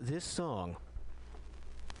do this song.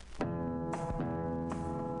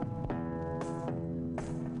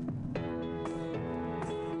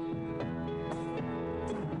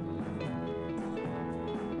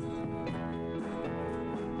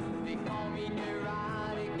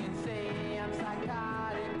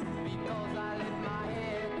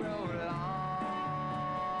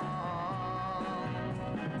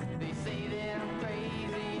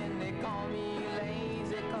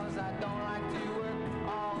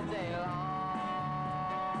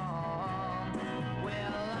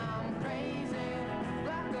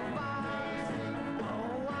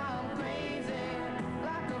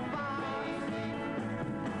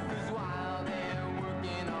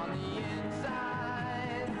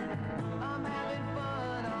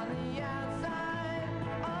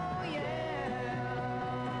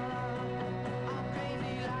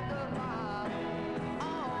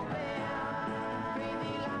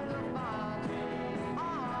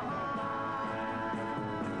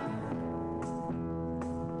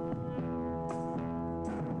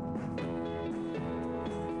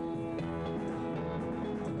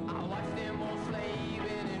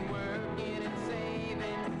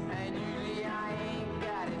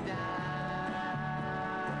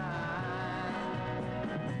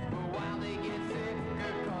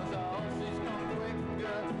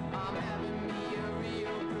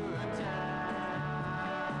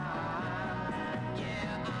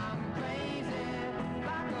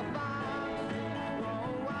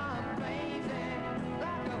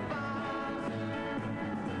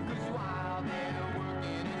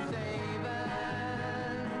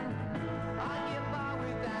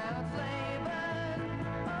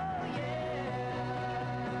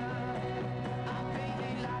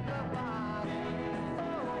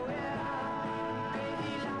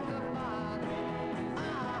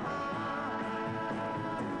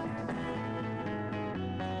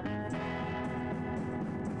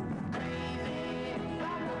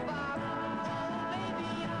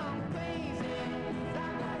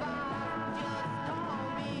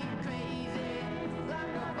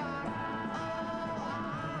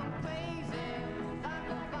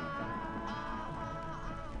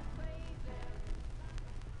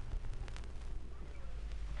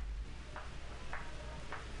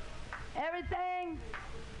 Everything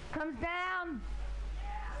comes down,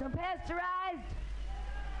 so pasteurized.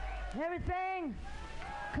 Everything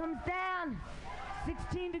comes down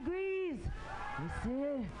 16 degrees. They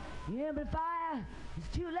said, your amplifier is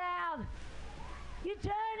too loud. You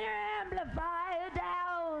turn your amplifier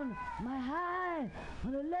down. My high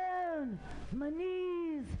on the low, my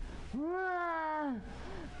knees.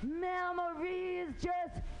 Memories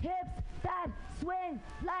just swing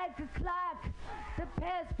like a clock. The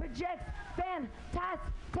past projects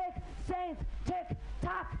fantastic scenes. Tick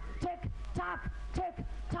tock, tick tock, tick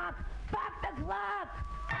tock. Fuck the clock.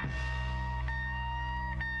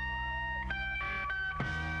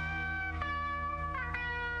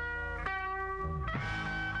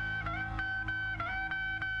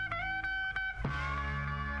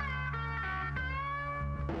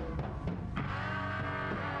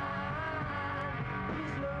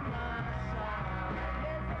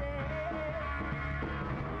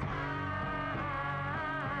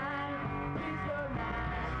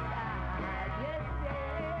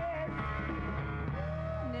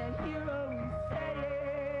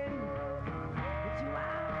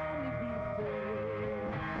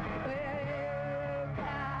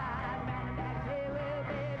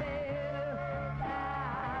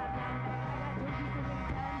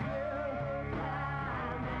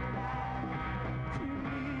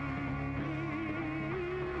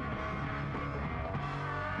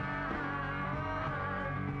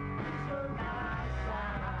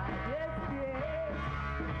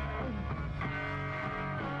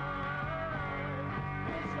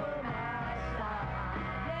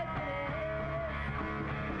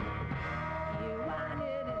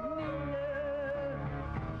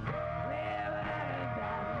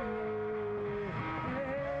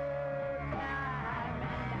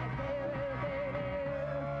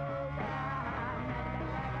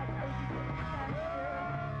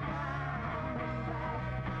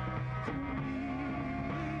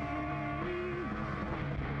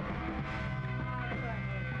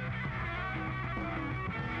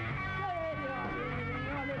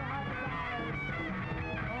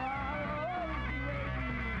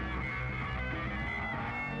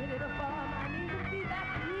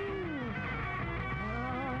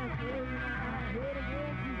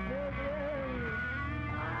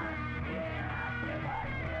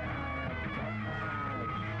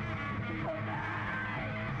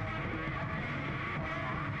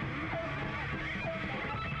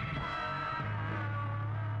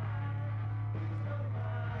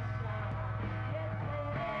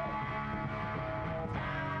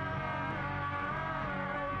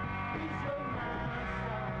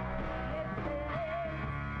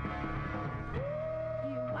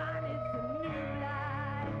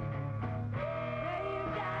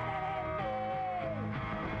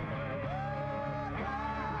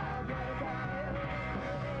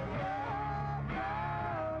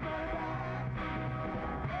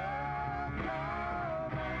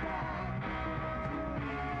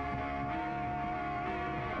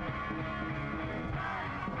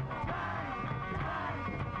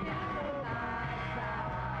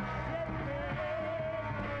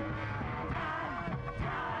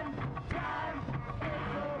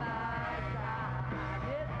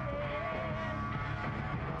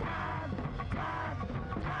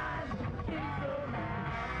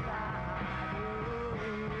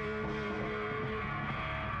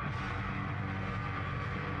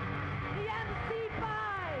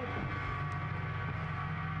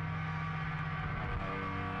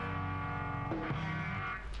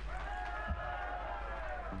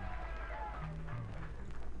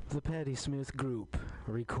 The Patti Smith Group,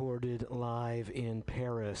 recorded live in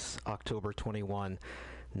Paris, October 21,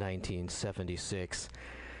 1976.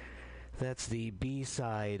 That's the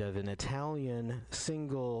B-side of an Italian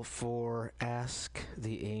single for Ask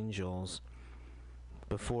the Angels.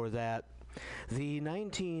 Before that, the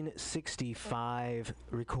 1965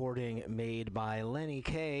 recording made by Lenny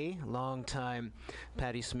Kaye, longtime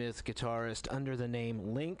Patti Smith guitarist under the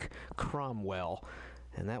name Link Cromwell,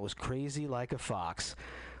 and that was Crazy Like a Fox.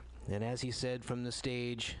 And as he said from the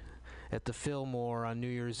stage at the Fillmore on New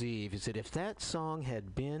Year's Eve, he said, if that song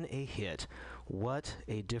had been a hit, what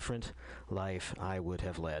a different life I would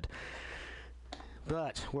have led.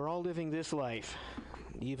 But we're all living this life,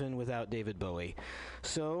 even without David Bowie.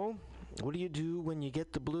 So, what do you do when you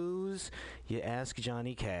get the blues? You ask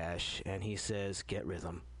Johnny Cash, and he says, get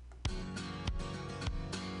rhythm.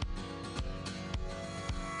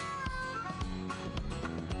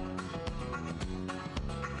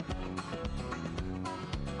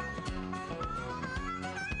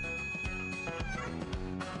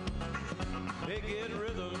 Hey, get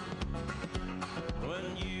rhythm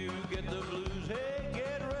when you get the blues. Hey,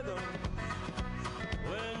 get rhythm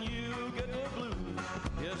when you get the blues.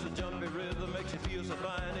 Yes, a jumpy rhythm makes you feel so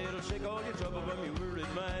fine. It'll shake all your trouble from your worried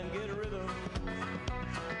mind. Get a rhythm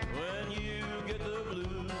when you get the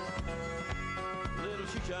blues. Little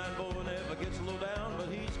shoeshine boy never gets low down, but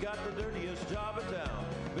he's got the dirtiest job in town.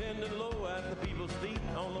 Bending low at the people's feet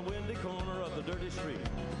on the windy corner of the dirty street.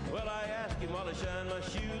 Well, I asked him while I shined my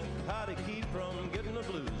shoes how to keep from getting the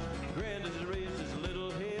blues. Grinned as he raised his little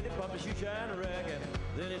head, he popped a shoe shine rag, and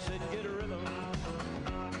then he said, get a rhythm.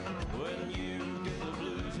 When you get the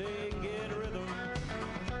blues, hey, get a rhythm.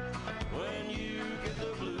 When you get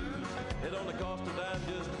the blues, it only costs a dime,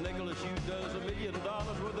 just a nickel a shoe does $1 million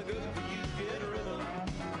worth of good for you. Get a rhythm.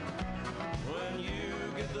 When you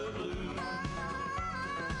get the blues.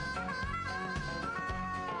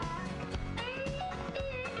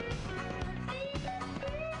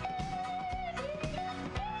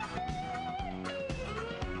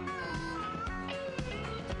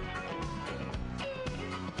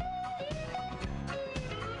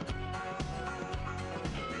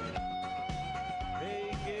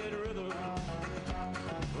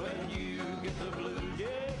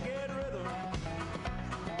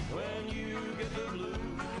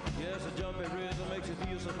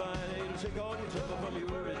 So fine, it'll take all your trouble from your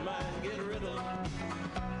worried mind. Get a rhythm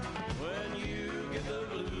when you get the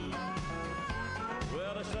blues.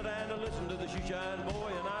 Well, I sat down to listen to the shoe shine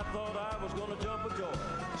boy, and I thought I was gonna jump with joy.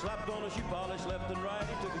 Slapped on a shoe polish left and right.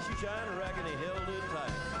 He took a shoe shine rack and he held it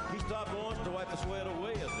tight. He stopped once to wipe the sweat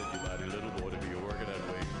away. I said, you mighty little boy to be working that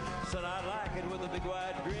way. Said I like it with a big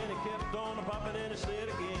wide grin. He kept on popping in and said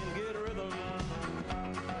again, get a rhythm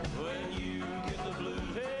when you get the blues.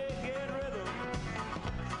 Hey, get a rhythm.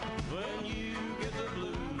 When you get the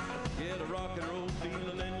blues, get a rock and roll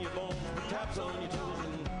feeling in your bones, taps on your toes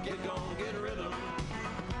and get gone, get a rhythm.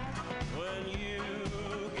 When you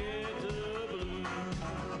get the blues.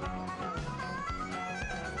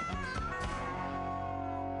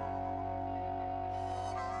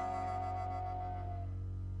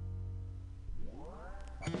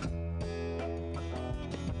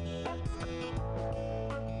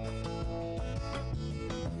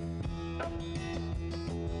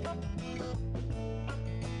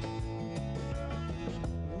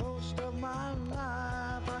 Most of my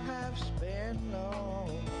life I have spent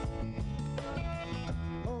alone.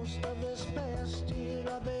 Most of this past year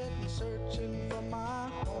I've been searching for my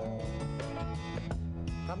home.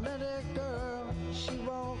 I met a girl, she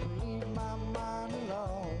won't leave my mind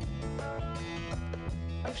alone.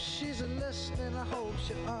 If she's listening, I hope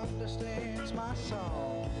she understands my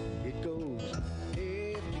song. It goes,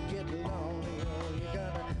 if you get lonely, all you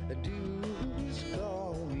gotta do is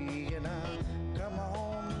call me and I'll come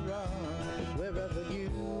on, run wherever you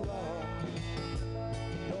are,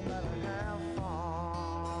 no matter how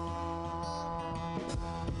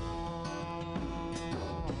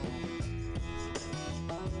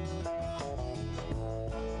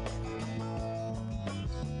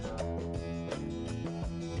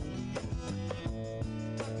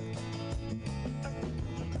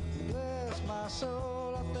bless my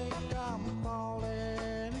soul, I think I'm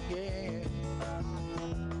falling again.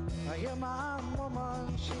 I hear my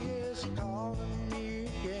woman, she is calling me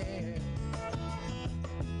again.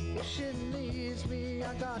 If she needs me,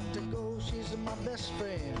 I got to go, she's my best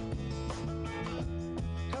friend.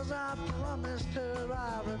 Cause I promised her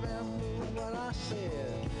I remember what I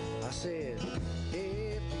said. I said,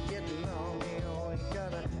 if you get lonely, all you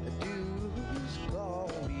gotta do is call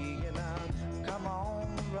me and I'll come on,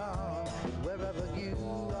 run wherever you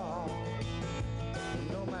are,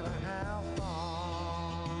 no matter how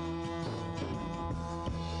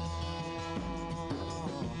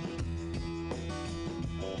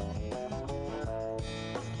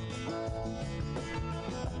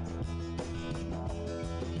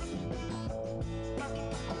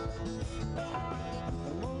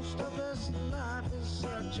most of this life is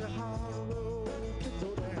such a hard road to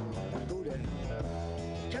go down, go down.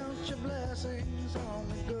 Count your blessings on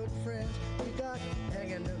the good friends you got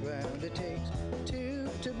hanging around. It takes two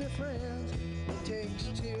to be friends, it takes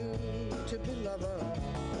two to be lovers.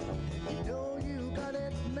 You know you got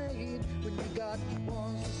it made when you got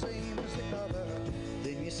one's the same as the other.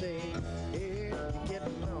 Then you say, hey, you get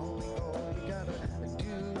lonely, all you gotta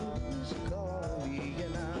do is call me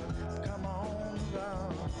and I'll come on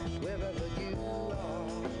round wherever you are,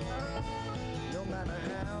 no matter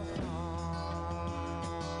how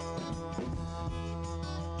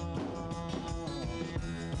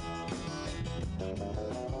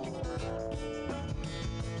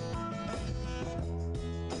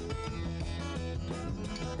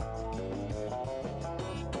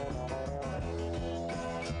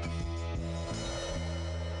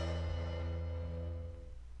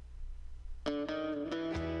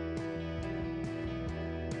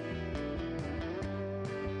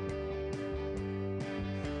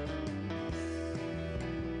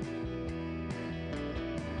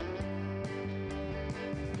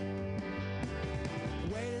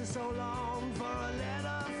Waiting so long for a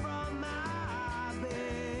letter from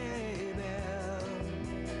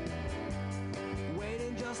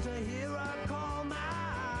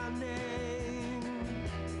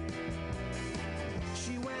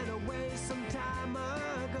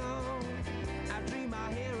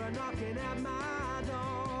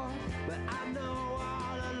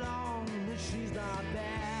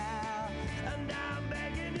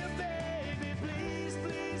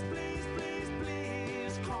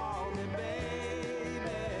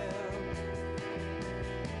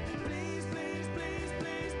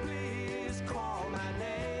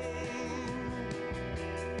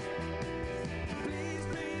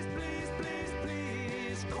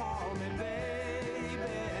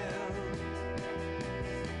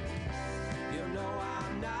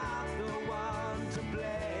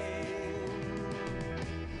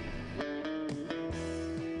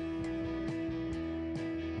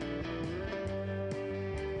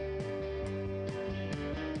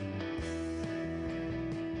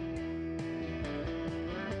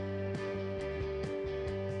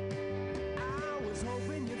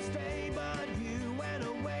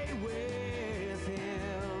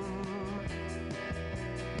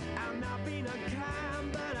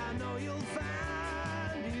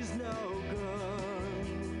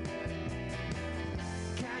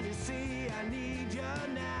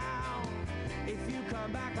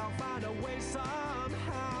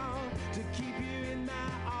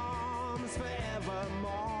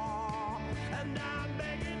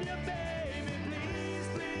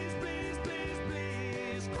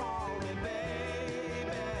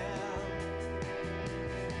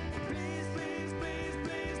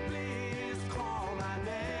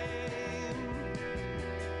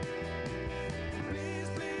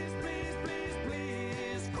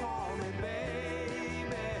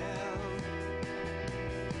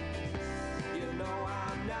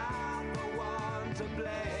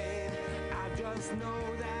just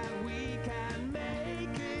know that we can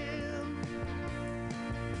make it.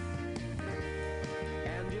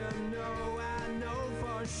 And you know I know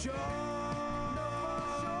for sure.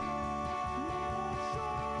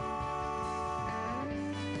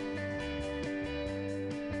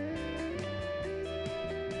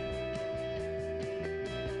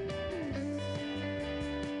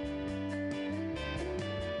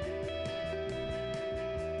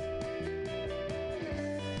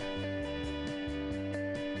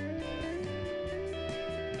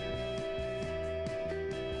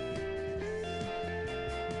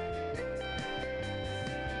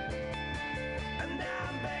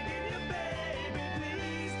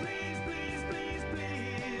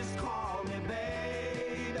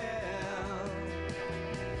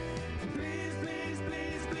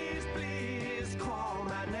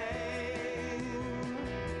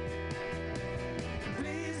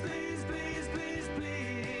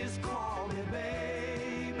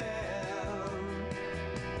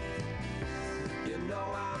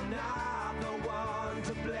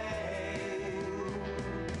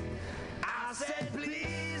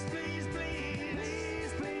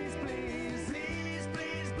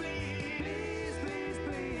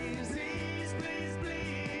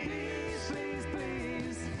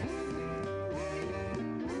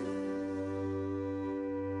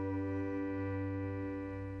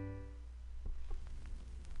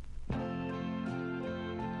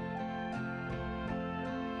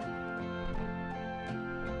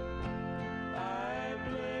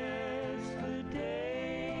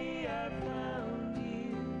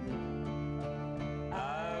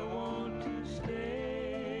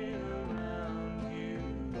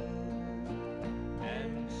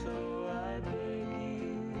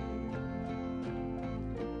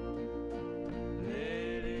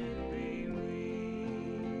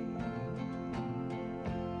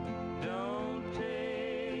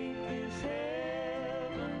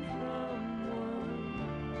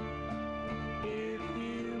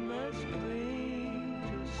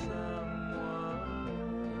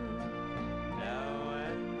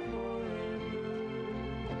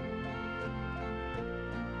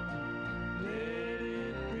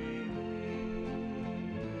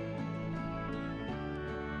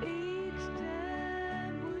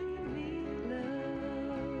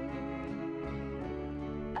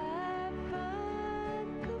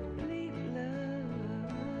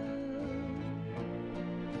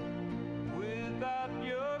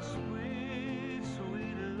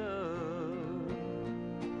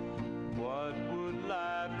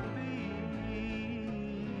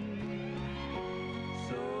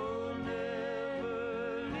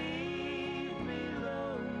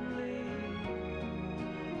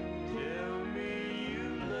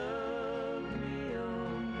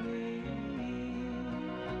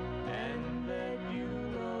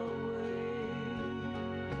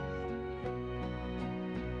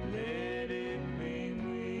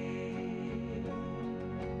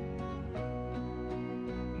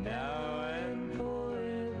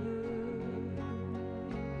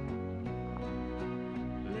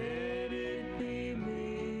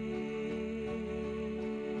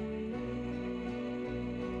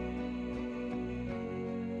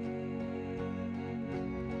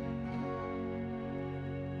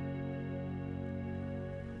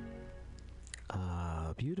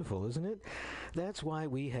 Beautiful, isn't it? That's why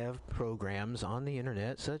we have programs on the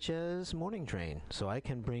internet such as Morning Train, so I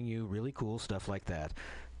can bring you really cool stuff like that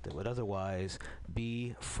that would otherwise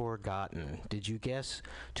be forgotten. Did you guess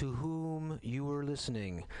to whom you were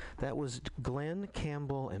listening? That was Glenn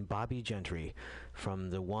Campbell and Bobby Gentry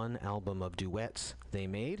from the one album of duets they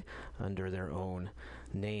made under their own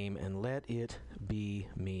name, and Let It Be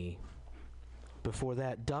Me. Before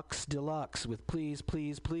that, Ducks Deluxe with Please,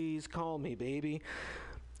 Please, Please Call Me, Baby.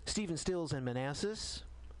 Stephen Stills and Manassas,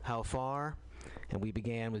 How Far? And we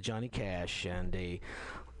began with Johnny Cash and a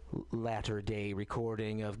latter-day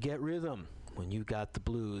recording of Get Rhythm, When You Got the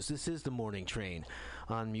Blues. This is the Morning Train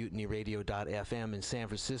on MutinyRadio.fm in San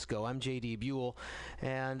Francisco. I'm J.D. Buell,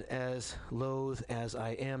 and as loath as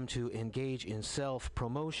I am to engage in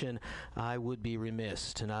self-promotion, I would be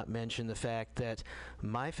remiss to not mention the fact that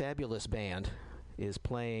my fabulous band is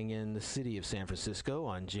playing in the city of San Francisco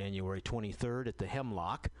on January 23rd at the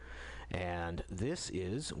Hemlock. And this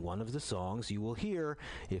is one of the songs you will hear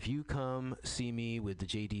if you come see me with the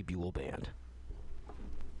J.D. Buell Band.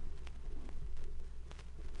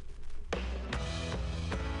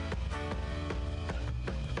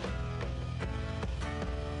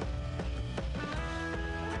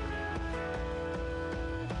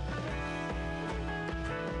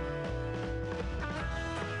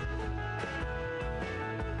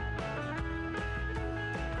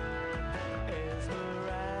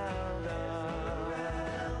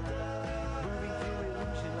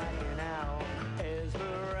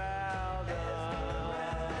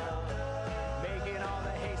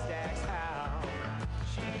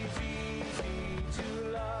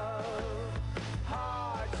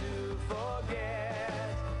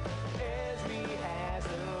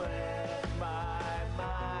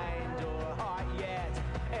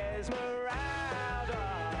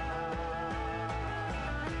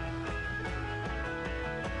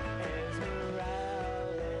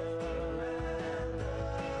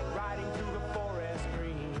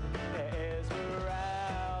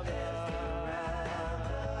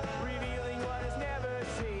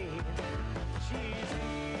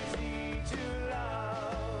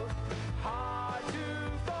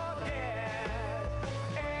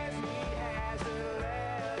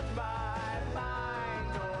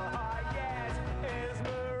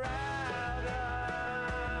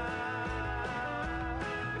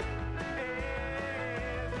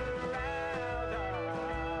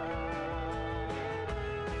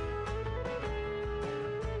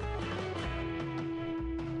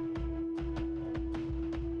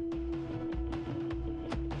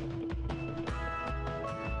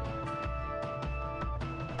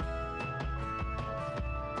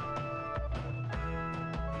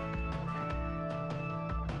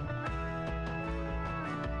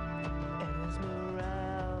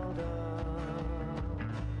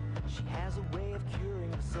 has a way of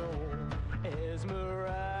curing the soul.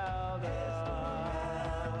 Esmeralda,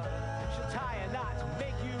 she'll tie a knot to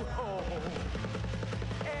make you whole.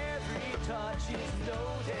 Every touch is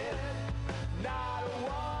noted, not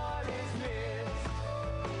one is missed.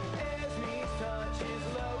 Esme's touch is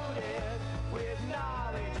loaded with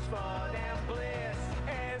knowledge, fun, and bliss.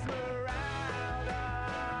 Esmeralda,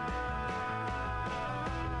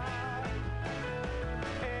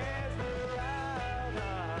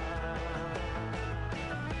 Esmeralda.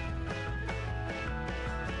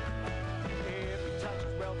 Every touch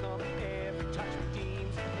is welcome, every touch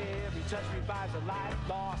redeems, every touch revives a life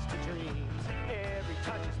lost to dreams. Every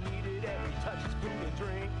touch is needed, every touch is food and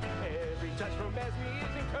drink. Every touch from Esme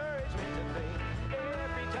is encouragement to think.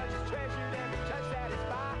 Every touch is treasured, every touch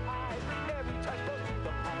satisfies. Every touch goes to the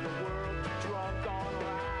part of the world drunk on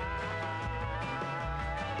lies.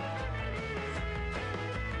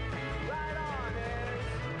 Right on, Es.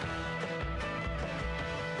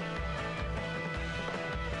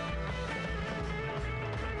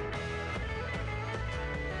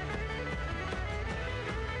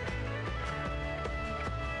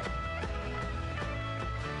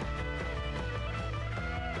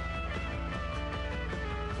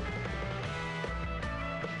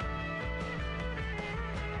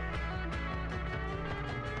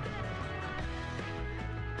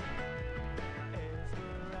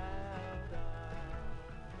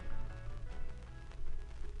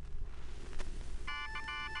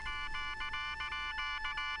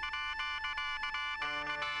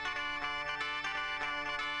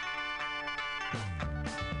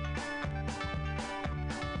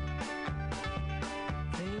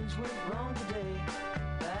 Things went wrong today,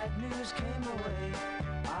 bad news came my way.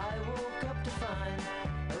 I woke up to find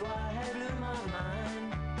that I had blew my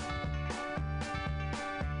mind.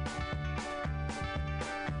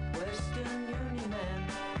 Western Union man,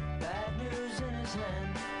 bad news in his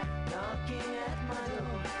hand, knocking at my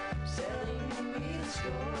door, selling me the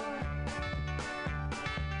score.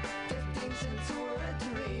 15 cents a word to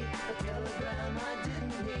read, a telegram I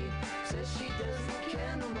didn't need. Says she doesn't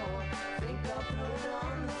care no more, think I'll throw it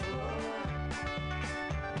on the floor.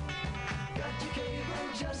 Got your cable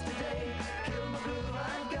just today, kill my groove,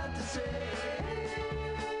 I've got to say.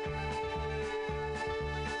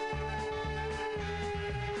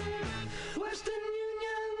 Western Union.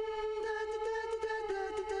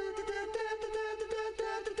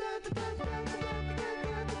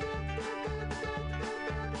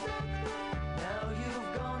 Now you've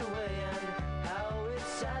gone away, and how it's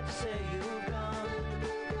sad to say you've gone.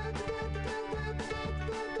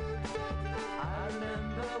 I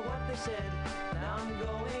remember what they said, now I'm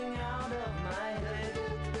going out of my head.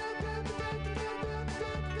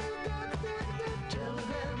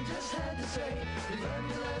 Telegram just had to say, you learned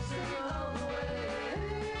your lesson all the way.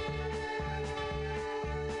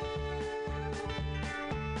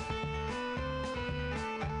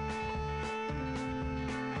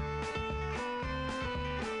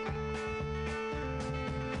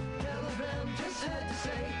 Telegram just had to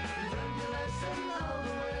say, you learned your lesson all the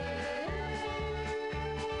way.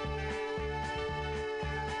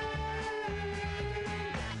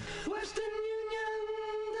 Western Union.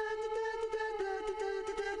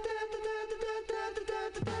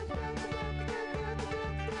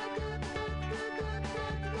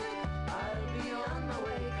 I'll be on my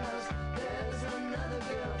way, 'cause there's another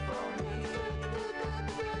girl for me.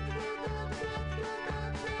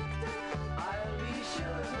 I'll be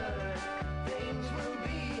sure of her, things will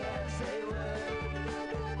be as they were.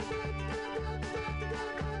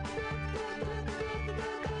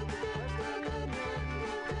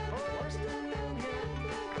 Western Union.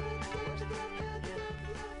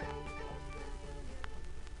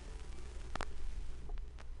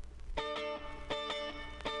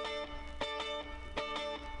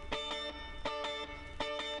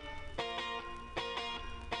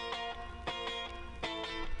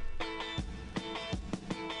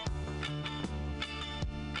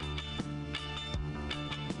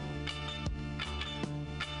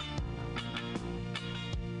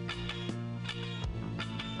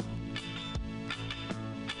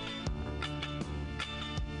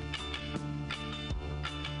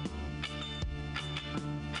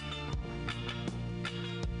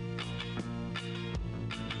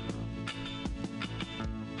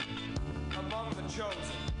 Among the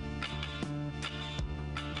chosen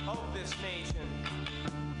of this nation,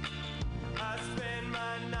 I spend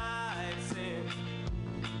my nights in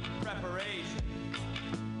preparation.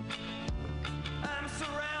 I'm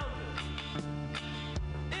surrounded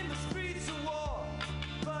in the streets of war,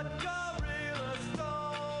 but guerrillas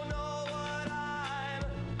don't know what I'm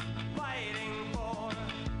fighting for.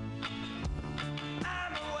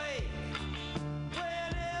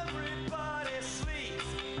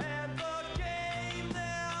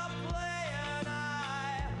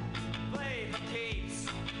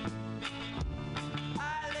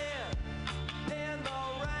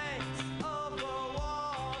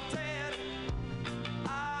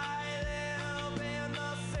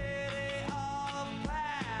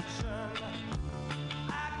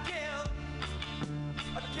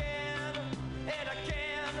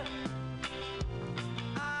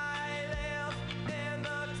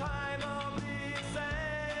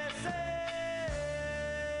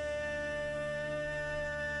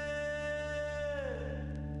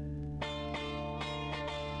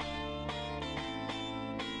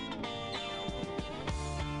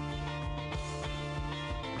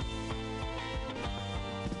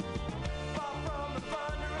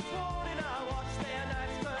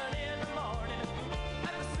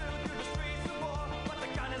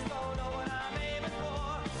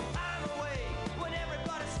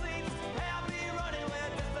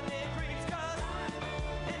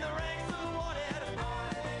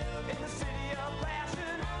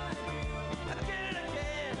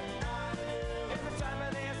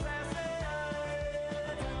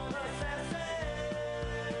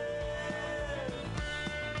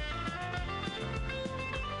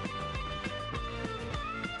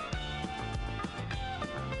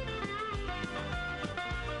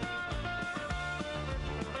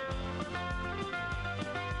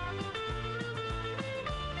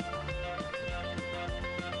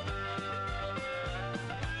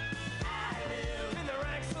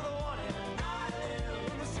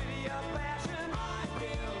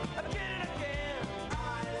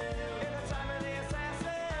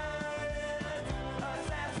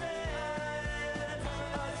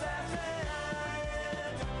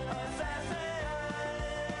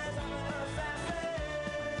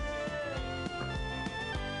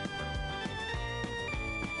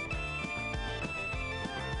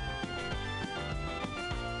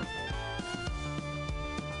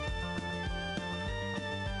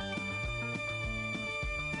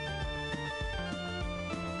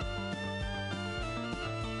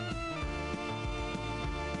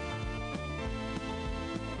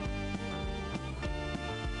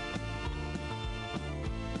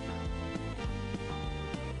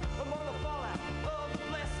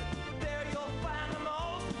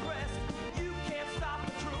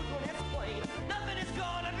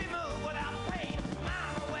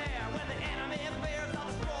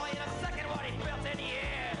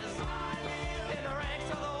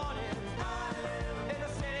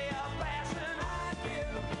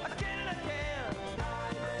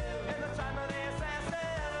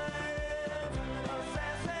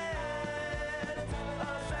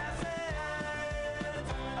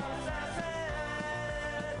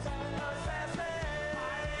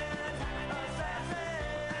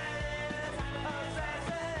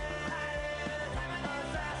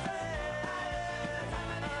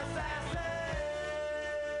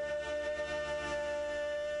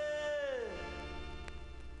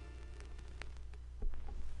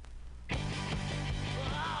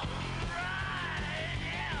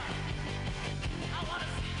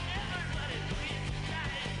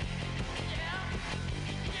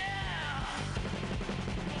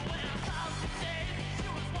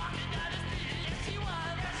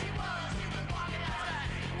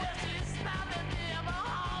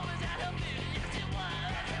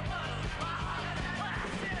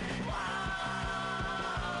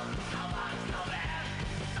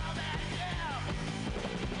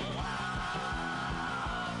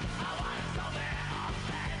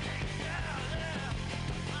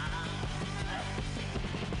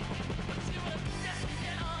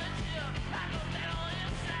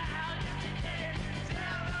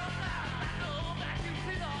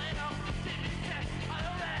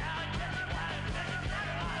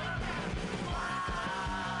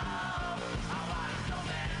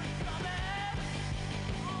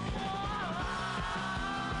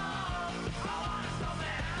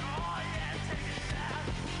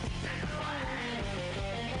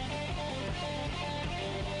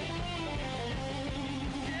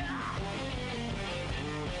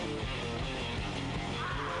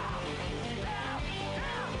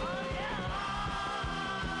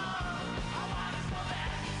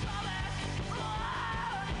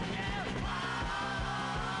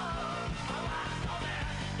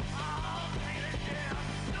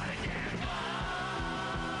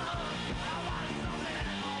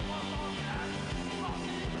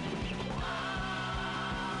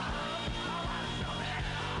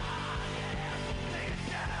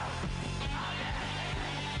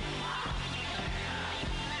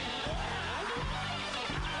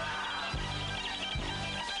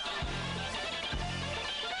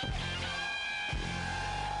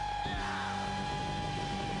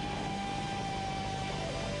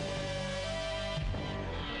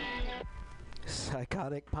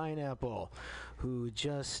 Psychotic Pineapple, who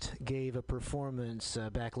just gave a performance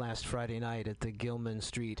back last Friday night at the Gilman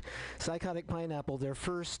Street. Psychotic Pineapple, their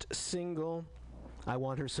first single, I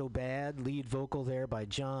Want Her So Bad, lead vocal there by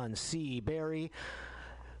John C. Barry,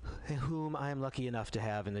 whom I am lucky enough to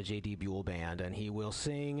have in the J.D. Buell Band, and he will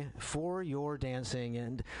sing for your dancing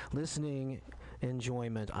and listening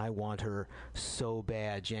enjoyment, I Want Her So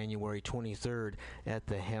Bad, January 23rd at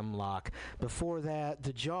the Hemlock. Before that,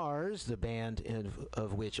 The Jars, the band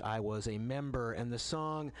of which I was a member, and the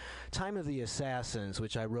song Time of the Assassins,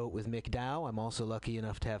 which I wrote with Mick Dow. I'm also lucky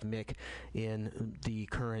enough to have Mick in the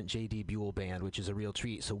current J.D. Buell Band, which is a real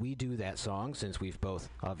treat. So we do that song, since we've both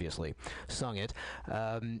obviously sung it.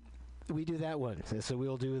 We do that one, so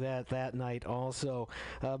we'll do that night also.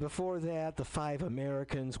 Before that, The Five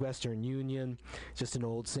Americans, Western Union, just an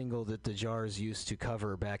old single that the Jars used to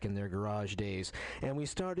cover back in their garage days. And we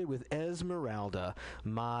started with Esmeralda,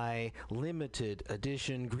 my limited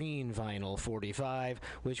edition green vinyl 45,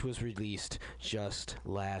 which was released just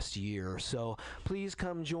last year. So please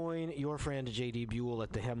come join your friend J.D. Buell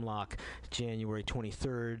at the Hemlock, January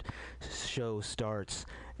 23rd. Show starts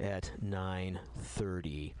at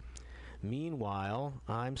 9:30. Meanwhile,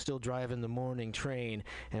 I'm still driving the morning train,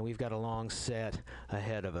 and we've got a long set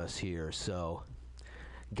ahead of us here. So,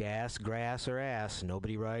 gas, grass, or ass,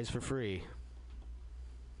 nobody rides for free.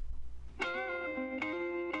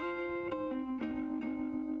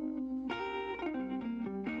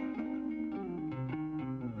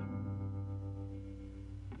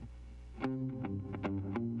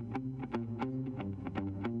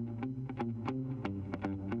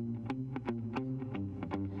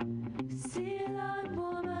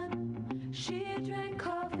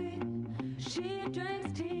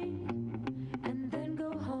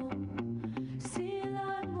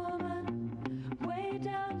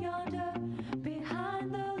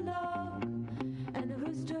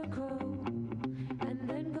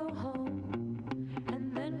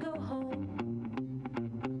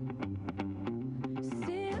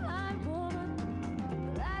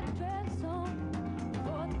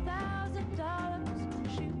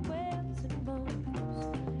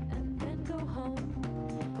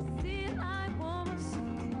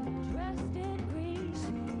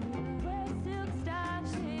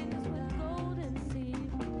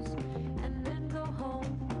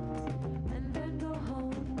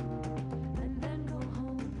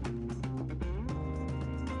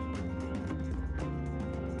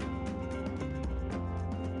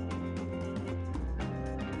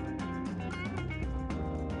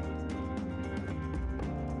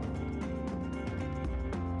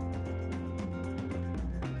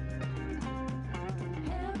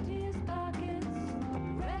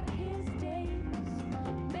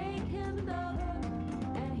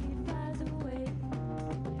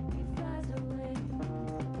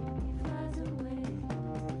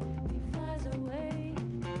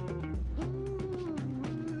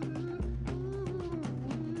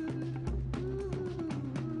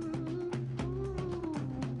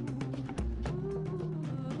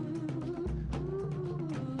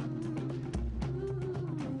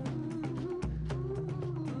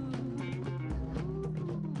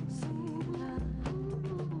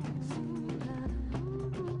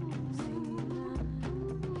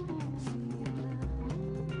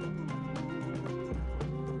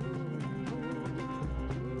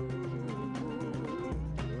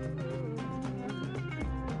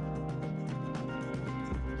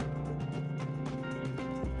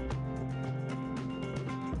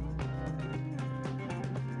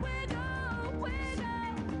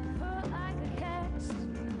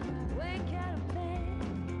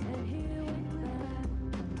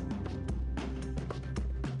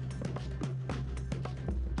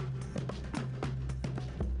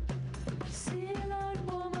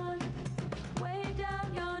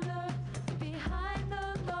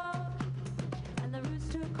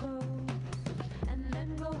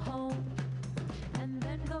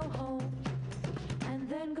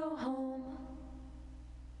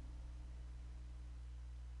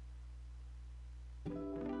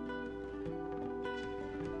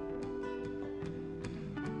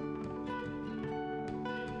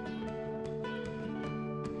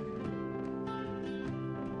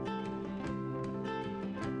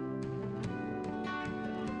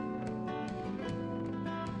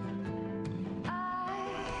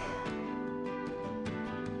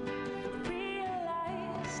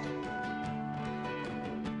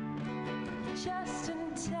 Just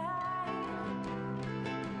in time,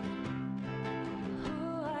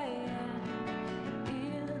 who I am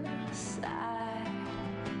inside.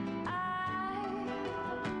 I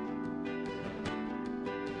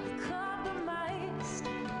compromise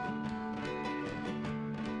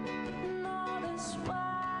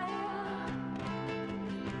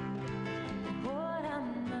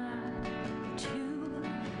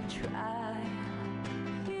try.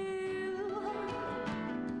 You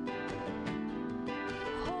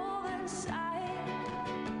hold inside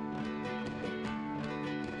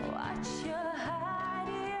what you're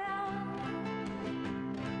hiding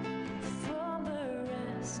from the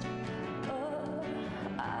rest of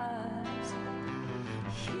us.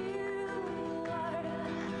 You are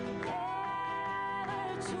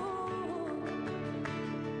never to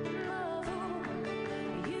love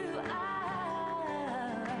who you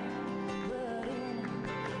are, but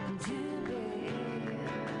to be.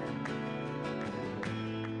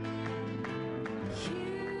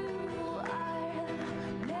 You are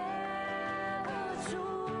never to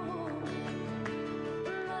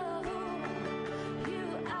love who you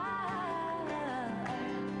are,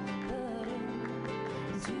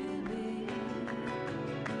 but to be.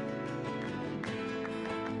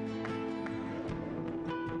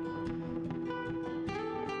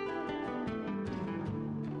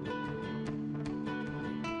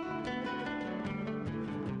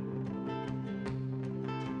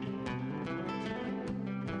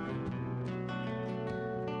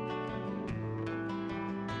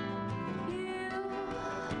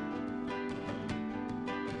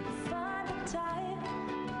 Find a time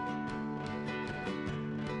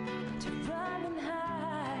to run and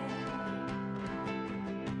hide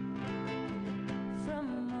from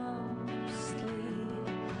mostly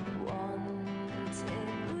wanted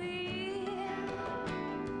greed.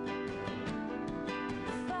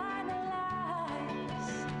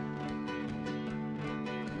 Finalize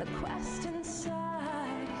the quest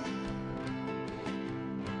inside.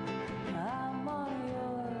 I'm on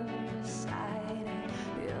your side,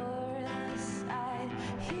 your side.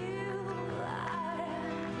 You are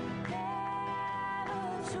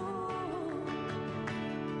never to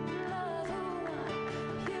love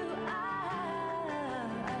who you are,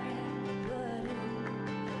 but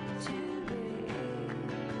to be.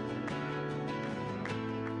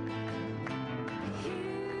 You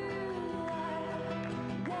are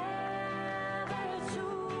never to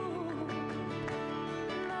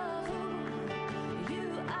love who you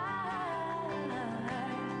are,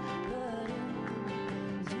 but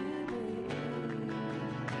to be.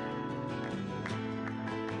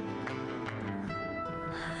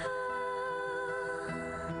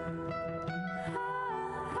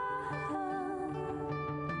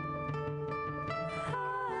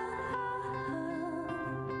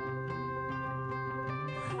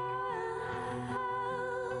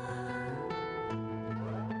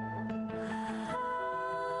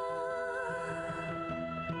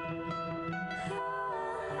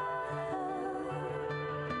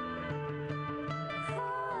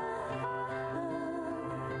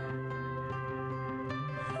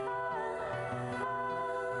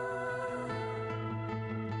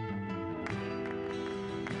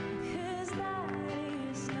 Cause that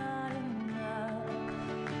is not enough.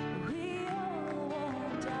 We all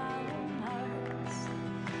want our own hearts.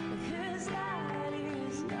 Cause that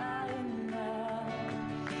is not enough.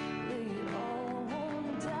 We all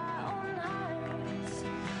want our own hearts.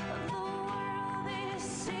 The world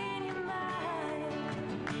is in your mind.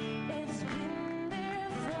 It's been there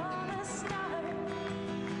from the start.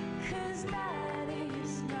 Cause that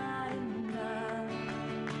is not enough.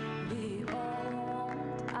 We all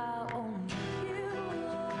want our own. You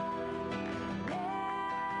are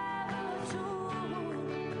never to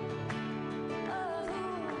love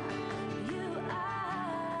who you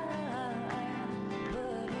are,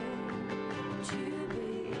 but to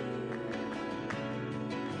be.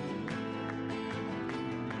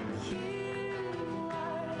 You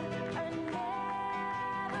are never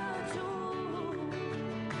to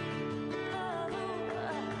love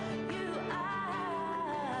who you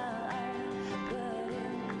are, but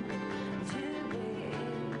to be.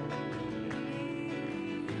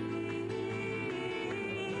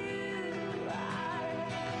 You are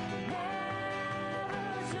never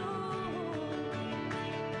to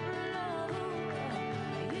love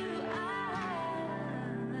who you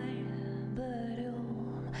are,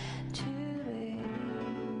 but to be.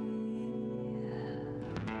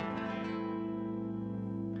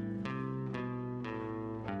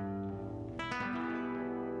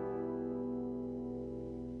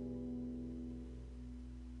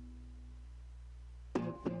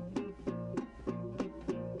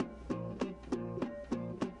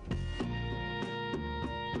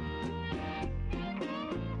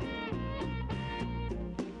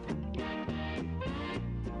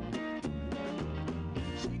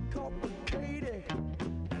 She complicated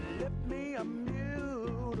and left me a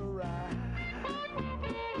mule to ride.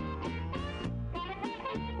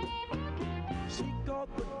 She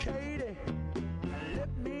complicated and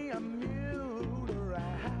left me a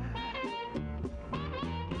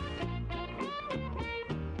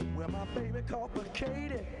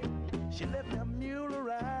Katie. She let me a mule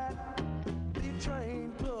ride. The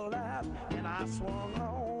train pulled out and I swung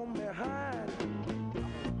on behind.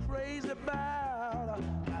 Crazy about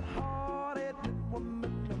that hard-headed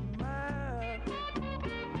woman of mine.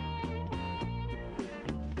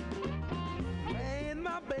 Man,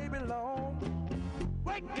 my baby long.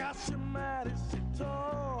 Wait, gosh, she mighty she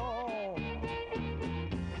tall.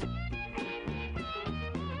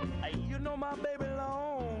 You know my baby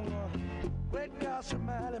long. Wait, gosh, she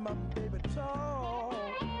mighty, my baby tall.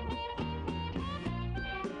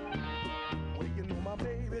 Well, you know my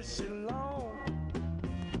baby she long.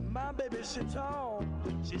 My baby she tall.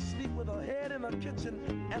 She sleep with her head in the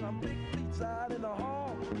kitchen and her big feet out in the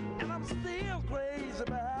hall. And I'm still crazy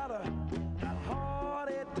about her. That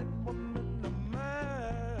hard-headed woman of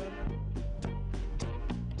mine.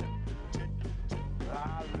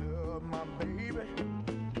 I love my baby.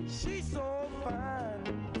 She's so fine.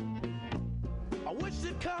 I wish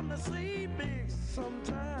she'd come to see me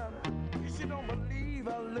sometime. If she don't believe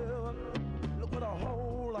I love her, look what a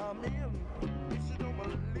hole I'm in. If she don't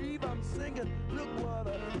believe I'm singing, look what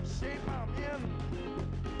a shape I'm in.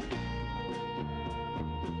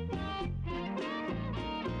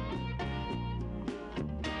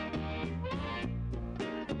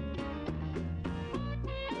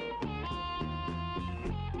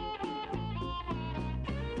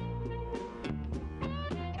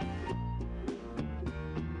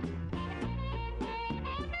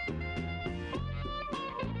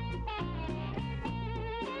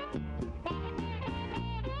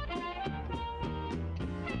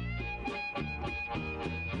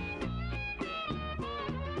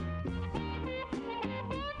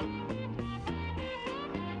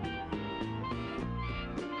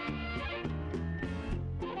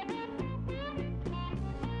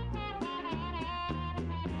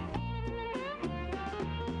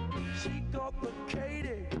 She got the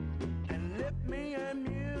Katie and left me a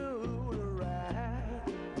mule to ride.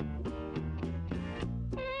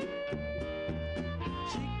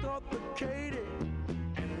 She got the Katie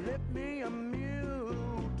and left me a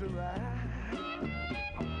mule to ride.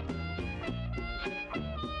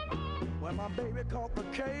 When my baby caught the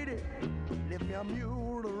Katie, left me a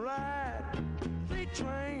mule to ride. The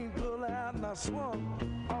train pulled out and I swung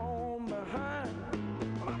on behind.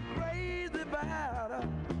 I'm crazy about her.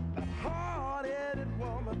 Hard-headed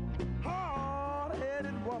woman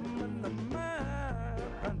of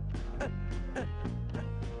mine.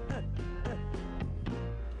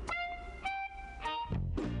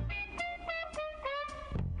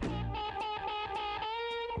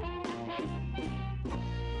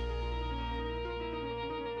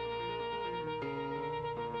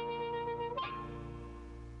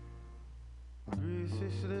 Greasy,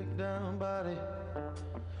 slick down body,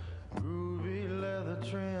 groovy leather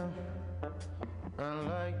trim. I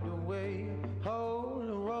like the way you hold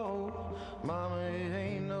the roll. Mama, it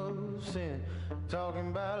ain't no sin. Talking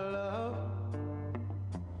about love.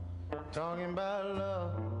 Talking about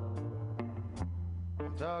love.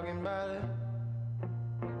 Talking about it.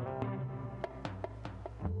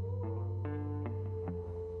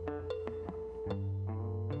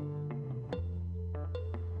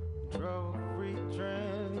 Trouble-free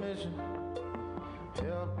transmission.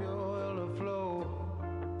 Help your oil to flow.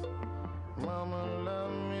 Mama, allow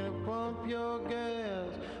me to pump your gas.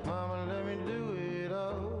 Mama, let me do it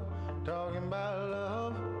all. Talking about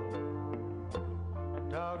love.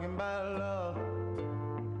 Talking about love.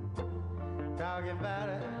 Talking about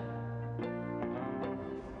it.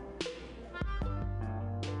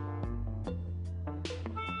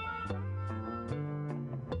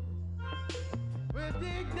 We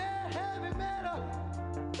dig that heavy metal.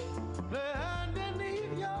 Lay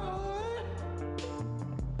underneath your hood.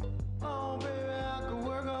 Oh, baby, I could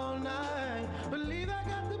work all night. Believe I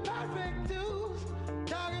got the perfect tools.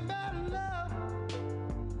 Talking about love.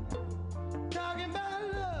 Talking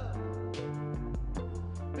about love.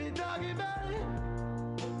 Be talking about it.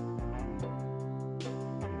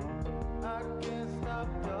 I can't stop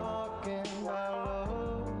talking about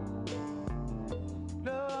love.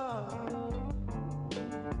 Love.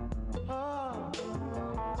 Oh.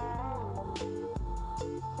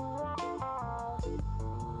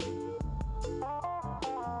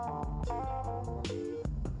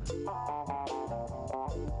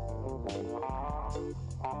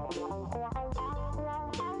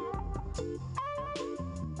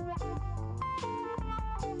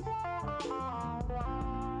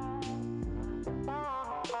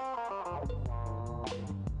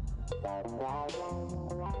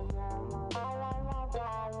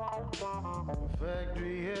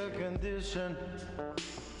 Factory air condition,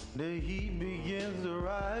 the heat begins to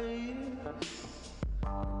rise.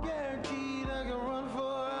 Guaranteed I can run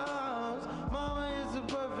for hours. Mama is the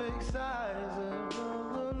perfect size of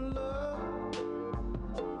love.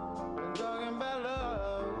 I'm talking about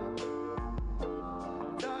love.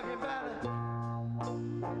 Talking about it.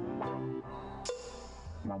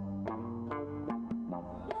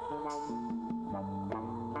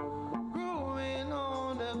 Growing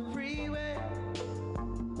on the freeway.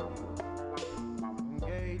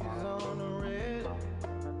 Gauges on the red.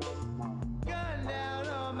 Gun down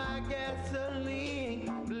on my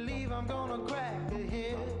gasoline. Believe I'm gonna crack the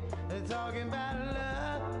head. They're talking about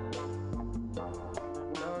love.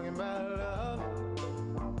 Talking about love.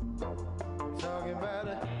 Talking about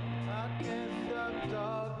it. I can't stop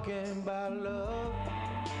talking about love.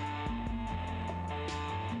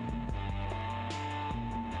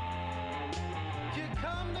 You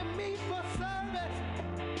come to me for service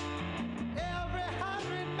every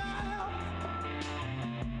 100 miles.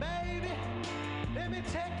 Baby, let me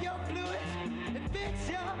take your fluids and fix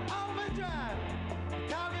your overdrive.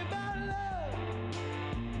 Talking about love.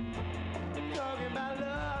 Talking about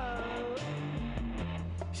love.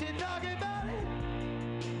 She talking about it.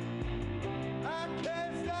 I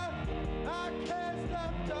can't stop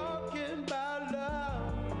talking about love.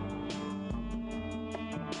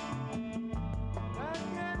 I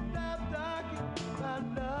can't stop talking about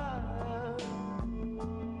love.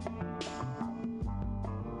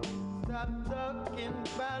 Stop talking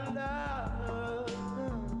about love.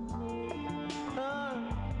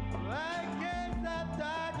 I can't stop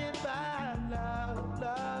talking about love,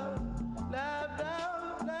 love, love,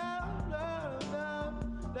 love, love, love,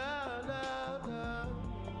 love, love, love.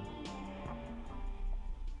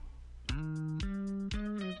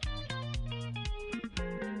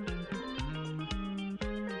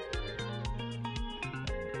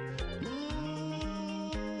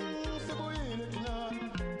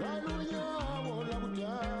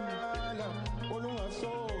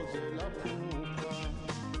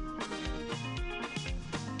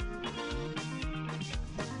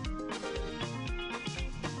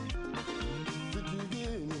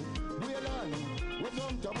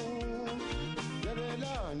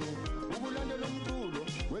 Ukulandela umculo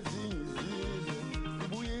wezinye izizwe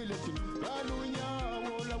sibuyile thina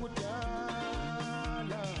ngalunyawo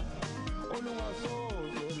lakudala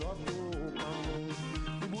olungasoze lwaphuka.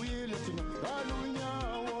 Sibuyile thina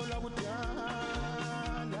ngalunyawo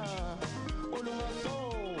lakudala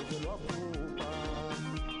olungasoze lwaphuka.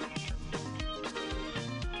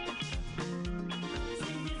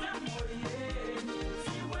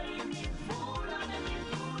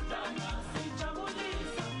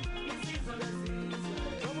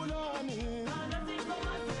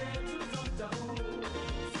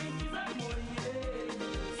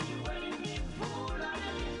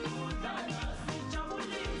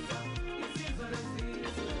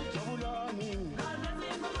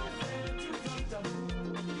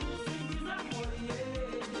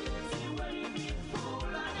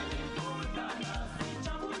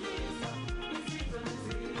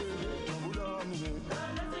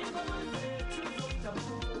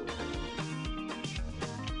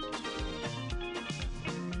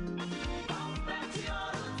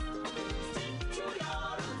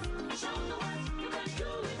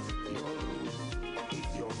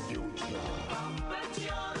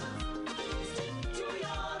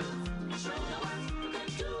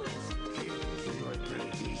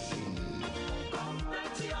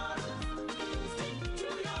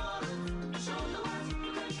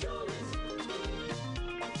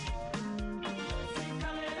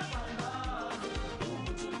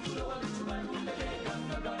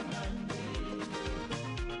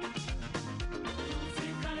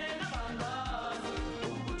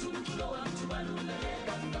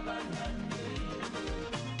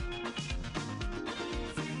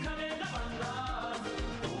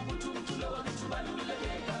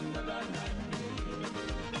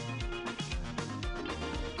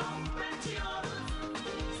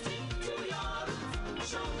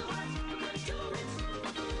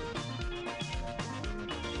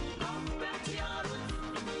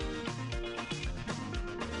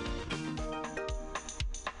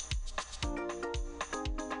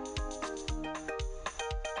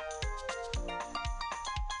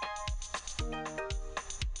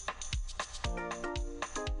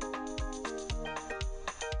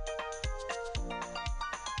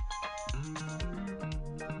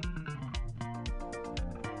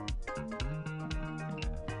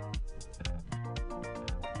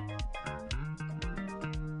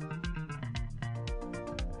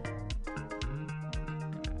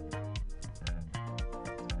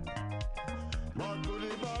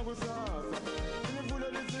 Kusasa, nifule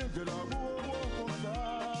lizindlela kuwo wonke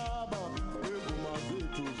umhlaba.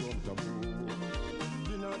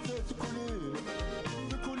 sikulile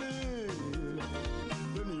sikulile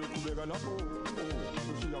beniyokubeka lapho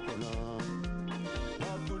kushiya khona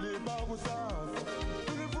batuli bakusasa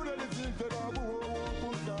sinifunela izindlela kuwo wonke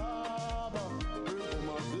umhlaba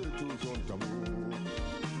ingoma zethu zomdabu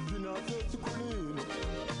thina sesikhulile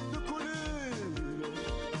sikhulile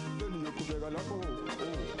beniyokubeka lapho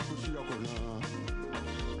kushiya khona.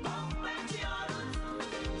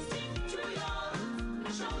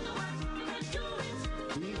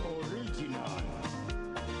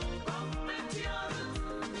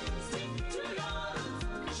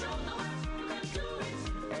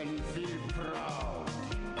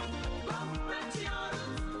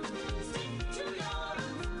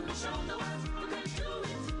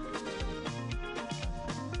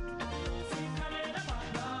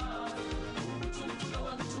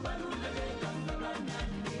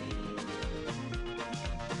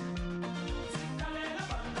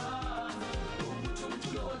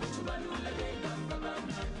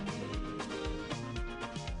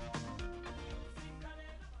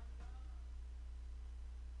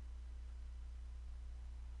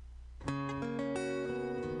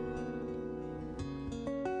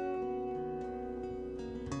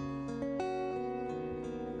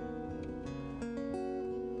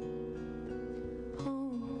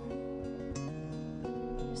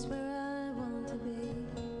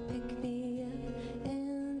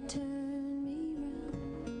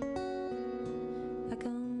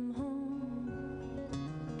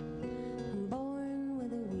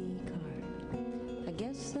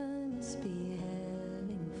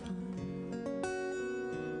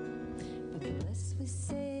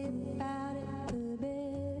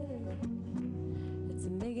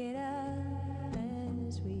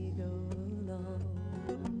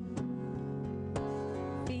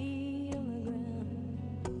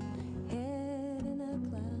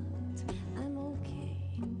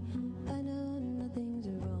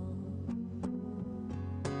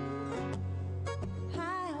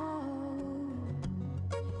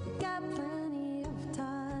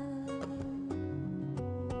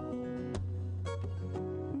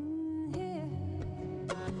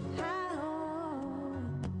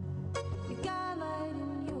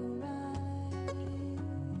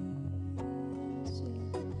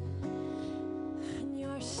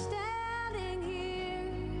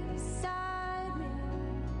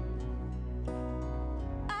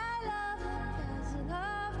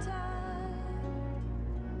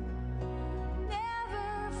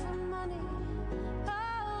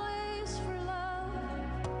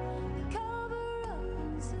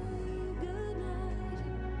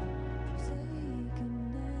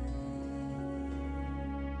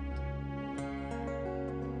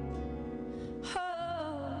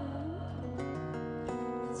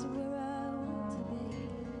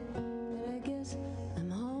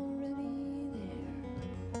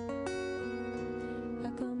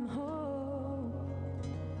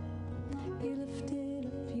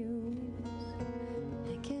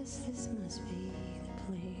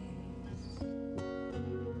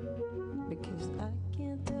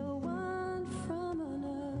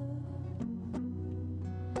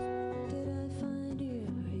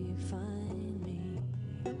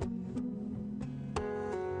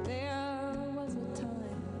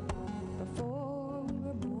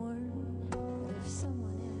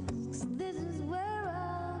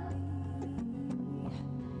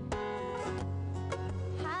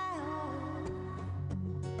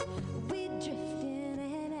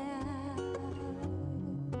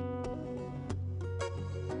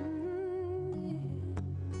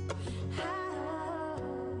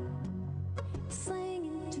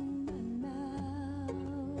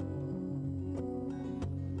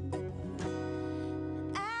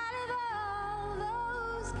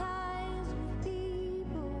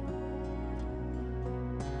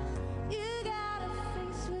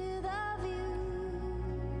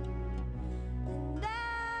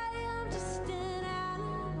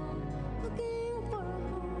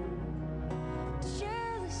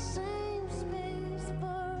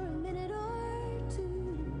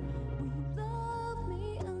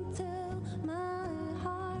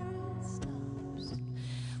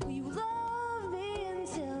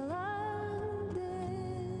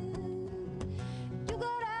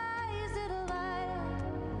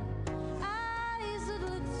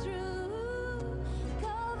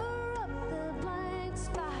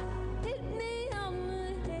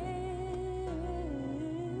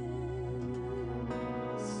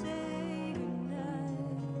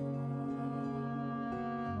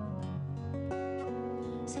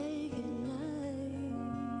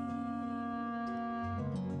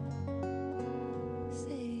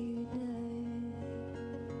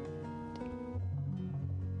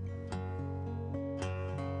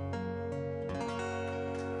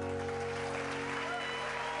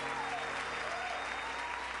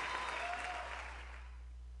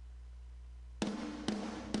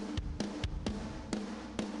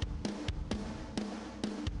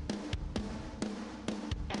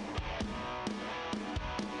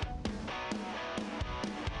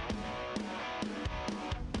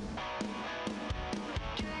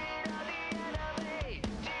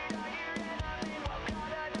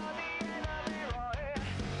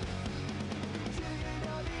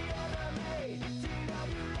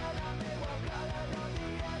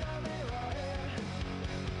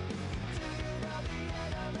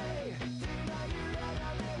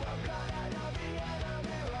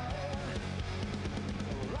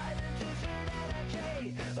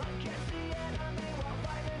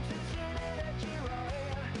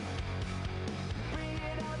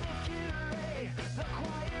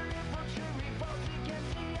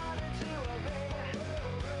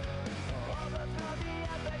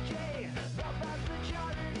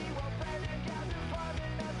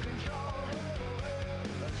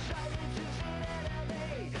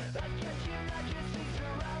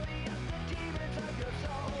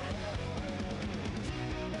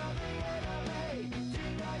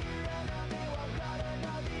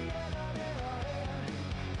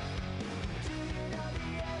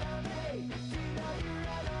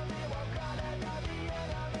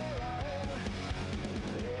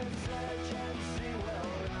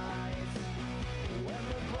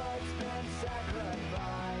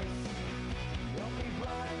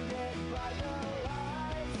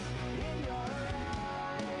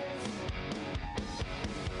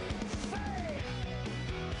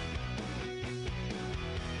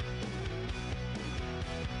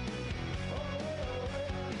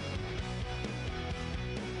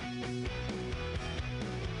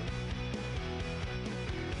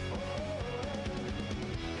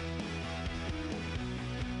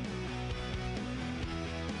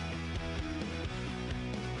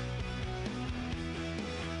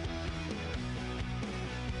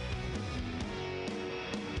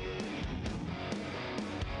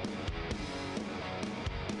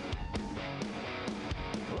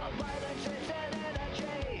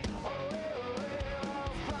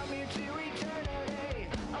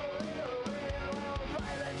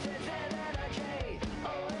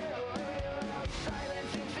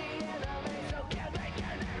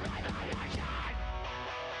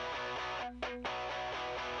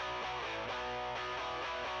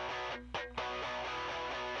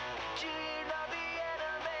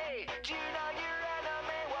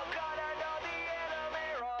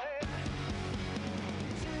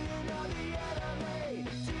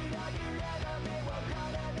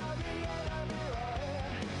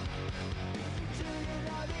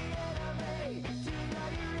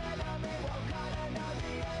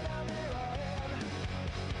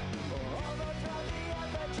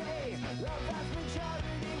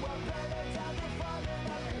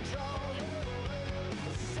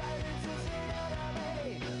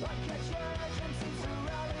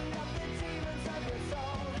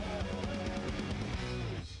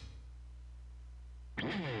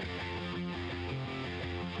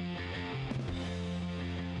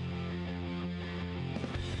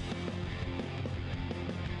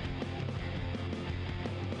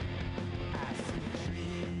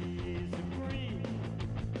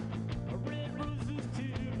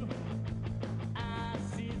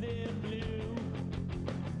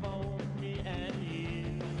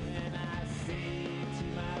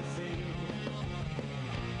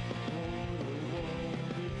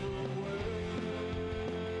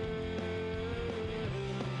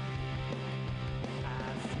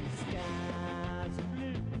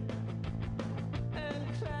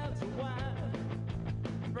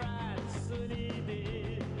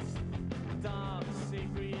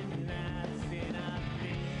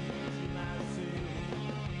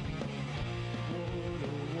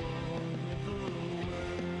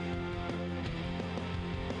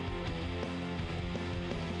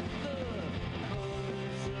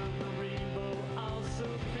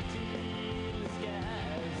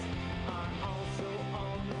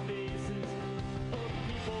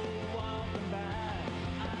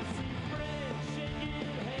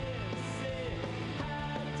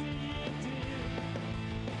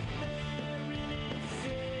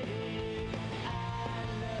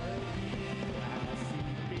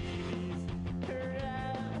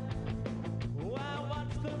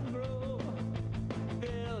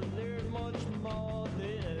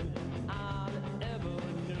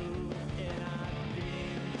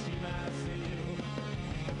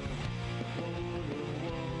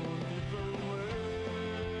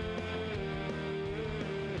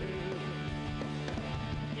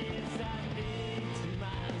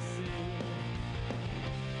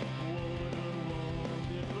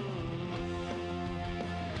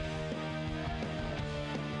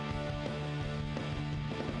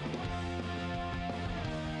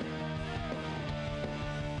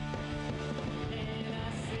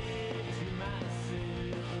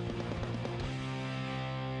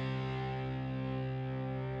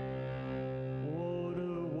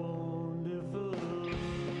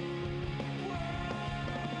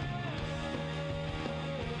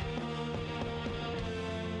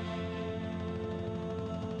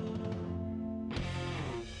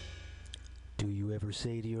 ever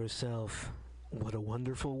say to yourself, what a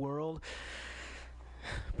wonderful world?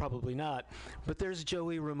 Probably not. But there's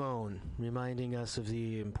Joey Ramone reminding us of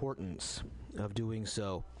the importance of doing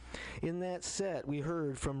so. In that set, we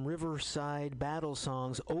heard from Riverside Battle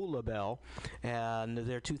Songs Ola Bell and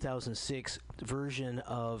their 2006 version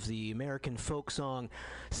of the American folk song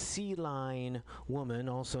Sea Lion Woman,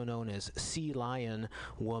 also known as Sea Lion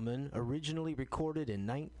Woman, originally recorded in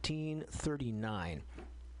 1939.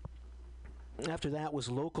 After that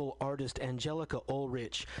was local artist Angelica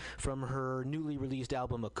Ulrich from her newly released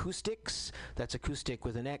album Acoustics. That's acoustic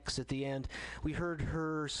with an X at the end. We heard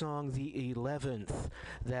her song The 11th.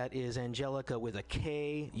 That is Angelica with a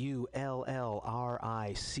Kullrich.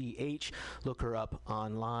 Look her up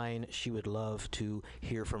online. She would love to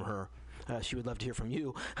hear from her. She would love to hear from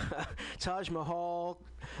you. Taj Mahal,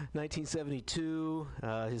 1972.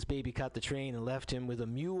 His baby caught the train and left him with a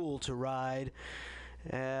mule to ride.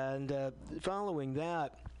 And following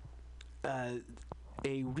that, a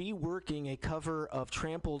cover of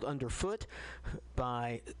Trampled Underfoot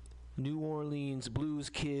by New Orleans blues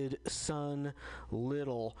kid Son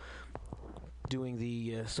Little, doing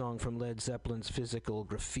the song from Led Zeppelin's Physical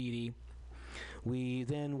Graffiti. We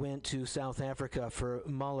then went to South Africa for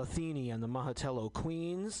Malathini and the Mahatello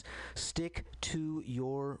Queens, Stick to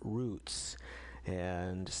Your Roots.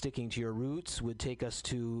 And Sticking to Your Roots would take us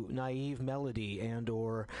to Naive Melody and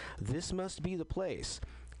or This Must Be the Place,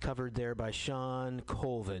 covered there by Sean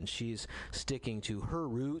Colvin. She's sticking to her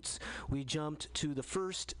roots. We jumped to the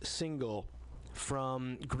first single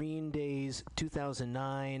from Green Day's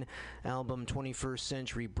 2009 album 21st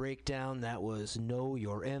Century Breakdown. That was Know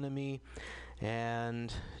Your Enemy.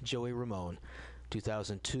 And Joey Ramone,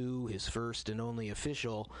 2002, his first and only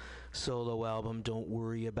official solo album, Don't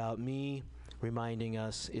Worry About Me, reminding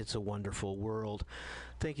us it's a wonderful world.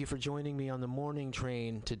 Thank you for joining me on the morning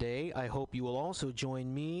train today. I hope you will also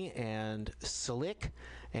join me and Slick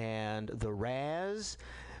and the Raz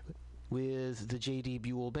with the J.D.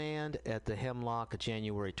 Buell Band at the Hemlock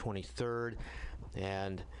January 23rd.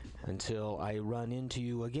 And until I run into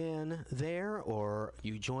you again there or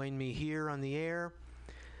you join me here on the air,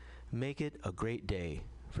 make it a great day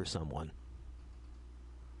for someone.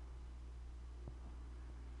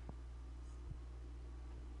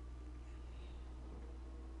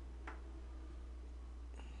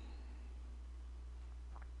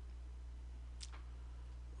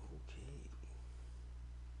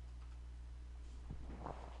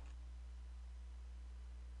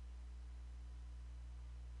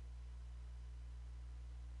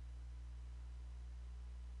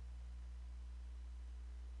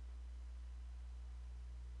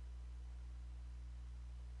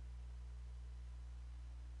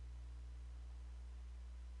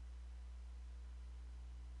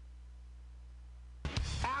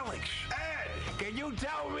 Alex, Ed, can you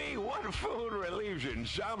tell me what food relieves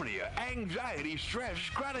insomnia, anxiety, stress,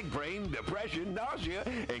 chronic brain, depression, nausea,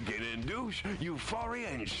 and can induce euphoria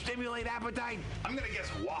and stimulate appetite? I'm gonna guess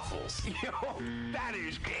waffles. Yo, that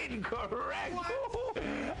is incorrect. What?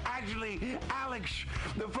 Actually, Alex,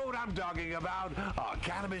 the food I'm talking about are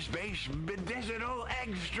cannabis-based medicinal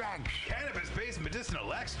extracts. Cannabis-based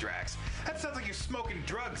medicinal extracts? That sounds like you're smoking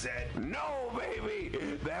drugs, Ed. No, baby.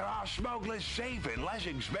 There are smokeless, safe, and less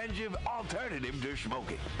expensive alternative to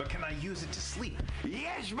smoking. But can I use it to sleep?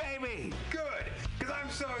 Yes, baby. Good, because I'm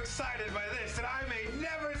so excited by this that I may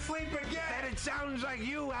never sleep again. And it sounds like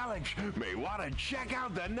you, Alex, may want to check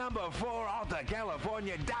out the number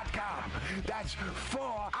 4AltaCalifornia.com. That's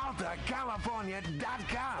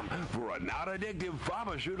 4AltaCalifornia.com for a non-addictive,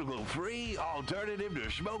 pharmaceutical-free alternative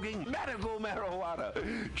to smoking medical marijuana.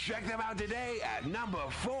 Check them out today at number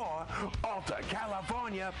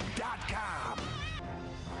 4AltaCalifornia.com.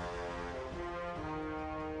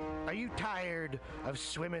 Are you tired of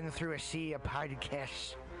swimming through a sea of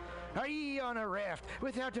podcasts? Are ye on a raft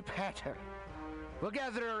without a paddle? Well,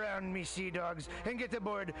 gather around me, sea dogs, and get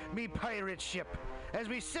aboard me pirate ship as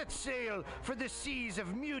we set sail for the seas of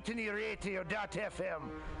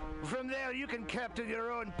MutinyRadio.fm. From there, you can captain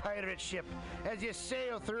your own pirate ship as you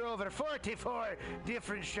sail through over 44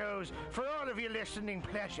 different shows for all of your listening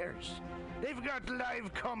pleasures. They've got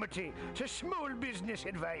live comedy to small business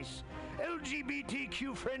advice,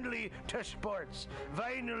 LGBTQ friendly to sports,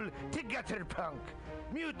 vinyl to gutter punk.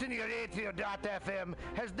 MutinyRadio.fm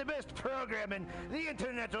has the best programming the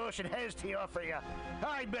internet ocean has to offer you.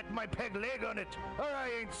 I bet my peg leg on it, or I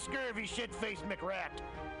ain't scurvy shit-faced McRat.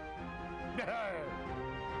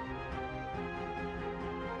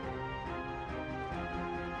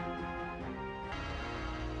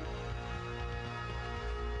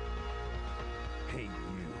 Hey, you.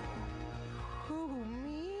 Who,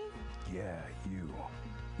 me? Yeah, you.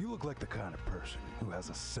 look like the kind of person who has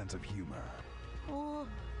a sense of humor. Oh,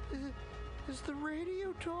 is the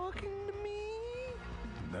radio talking to me?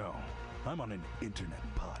 No, I'm on an internet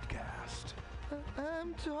podcast.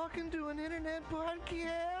 I'm talking to an internet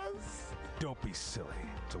podcast? Don't be silly.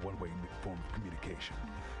 It's a one-way form of communication.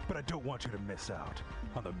 But I don't want you to miss out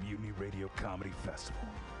on the Mutiny Radio Comedy Festival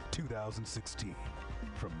 2016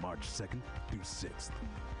 from March 2nd through 6th.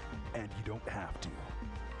 And you don't have to.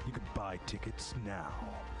 You can buy tickets now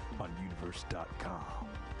on universe.com.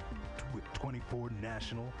 With 24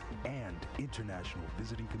 national and international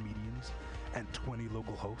visiting comedians and 20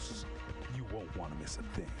 local hosts, you won't want to miss a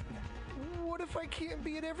thing. What if I can't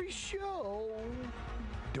be at every show?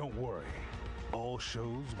 Don't worry. All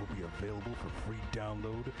shows will be available for free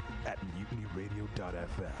download at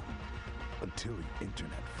mutinyradio.fm until the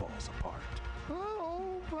internet falls apart.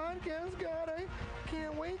 Oh, podcast God, I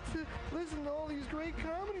can't wait to listen to all these great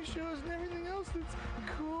comedy shows and everything else that's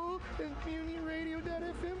cool at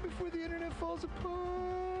MutinyRadio.fm before the internet falls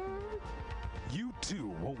apart. You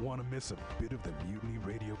too won't want to miss a bit of the Mutiny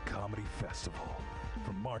Radio Comedy Festival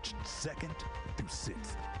from March 2nd through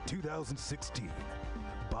 6th, 2016.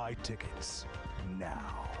 Buy tickets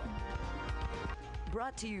now.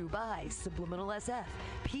 Brought to you by Subliminal SF,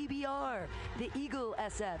 PBR, The Eagle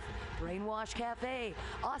SF, Brainwash Cafe,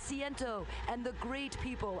 Asiento, and the great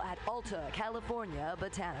people at Alta California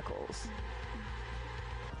Botanicals.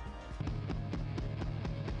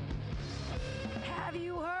 Have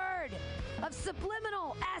you heard of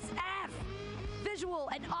Subliminal SF? Visual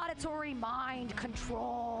and auditory mind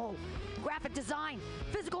control. Graphic design,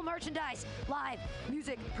 physical merchandise, live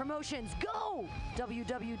music promotions. Go!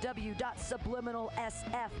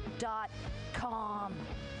 www.subliminalsf.com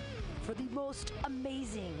for the most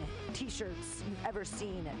amazing t-shirts you've ever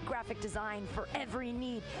seen. Graphic design for every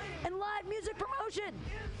need. And live music promotion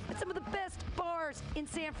at some of the best bars in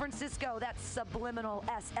San Francisco. That's Subliminal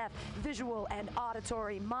SF, visual and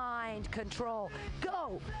auditory mind control.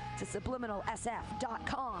 Go to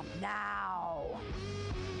subliminalsf.com now.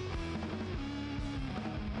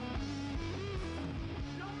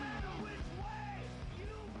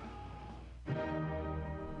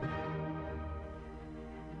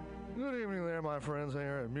 Good evening there, my friends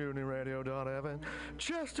here at MutinyRadio.fm.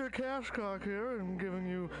 Chester Cashcock here, and giving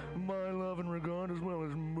you my love and regard as well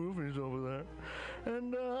as movies over there.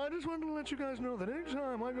 And I just wanted to let you guys know that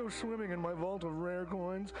anytime I go swimming in my vault of rare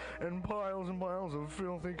coins and piles of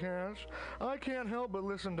filthy cash, I can't help but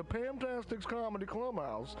listen to Pamtastic's Comedy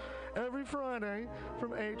Clubhouse every Friday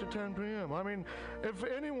from 8 to 10 p.m. I mean, if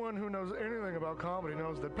anyone who knows anything about comedy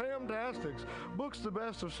knows that Pamtastic's books the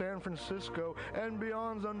best of San Francisco and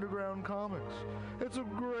beyond's underground comics. It's a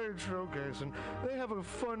great showcase, and they have a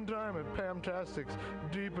fun time at Pamtastic's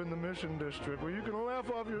deep in the Mission District, where you can laugh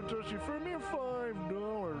off your tushy for a mere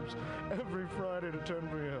 $5 every Friday to 10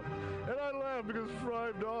 p.m. And I laugh because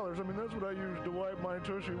 $5, I mean, that's what I use to wipe my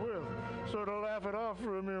tushy with. So to laugh it off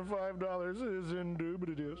for a mere $5 is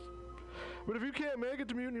indubitious. But if you can't make it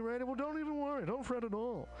to Mutiny Radio, well, don't even worry. Don't fret at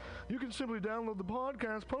all. You can simply download the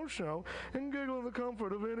podcast post-show and giggle in the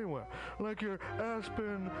comfort of anywhere, like your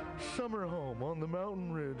Aspen summer home on the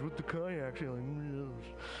mountain ridge with the kayak feeling.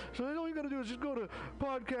 So all you got to do is just go to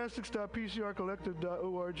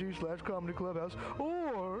podcastics.pcrcollective.org/comedy clubhouse,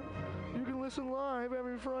 or you can listen live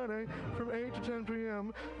every Friday from 8 to 10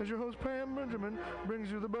 p.m. as your host Pam Benjamin brings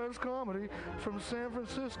you the best comedy from San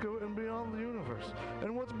Francisco and beyond the universe.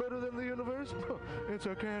 And what's better than the universe? It's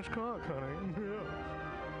a cash cock, honey. Yeah.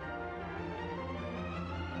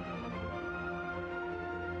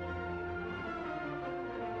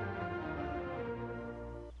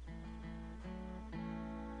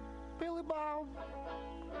 Billy Bob,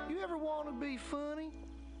 you ever want to be funny?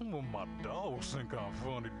 Well, my dogs think I'm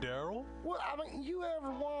funny, Daryl. Well, I mean, you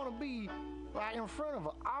ever want to be, like, in front of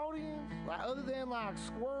an audience? Like, other than, like,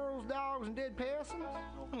 squirrels, dogs, and dead peasants?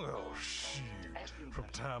 Oh, shit. From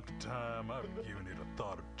time to time, I've given it a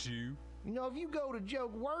thought or two. You know, if you go to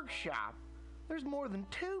Joke Workshop, there's more than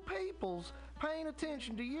 2 peoples paying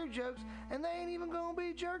attention to your jokes, and they ain't even gonna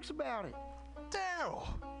be jerks about it. Daryl,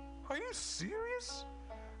 are you serious?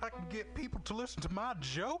 I can get people to listen to my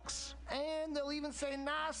jokes? And they'll even say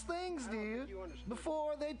nice things, dude,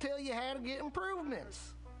 before they tell you how to get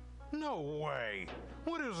improvements. No way.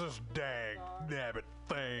 What is this dag-nabbit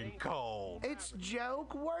thing called? It's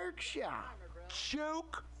Joke Workshop.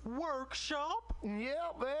 Joke Workshop?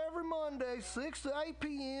 Yep, every Monday, 6 to 8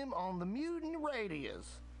 p.m. on the Mutiny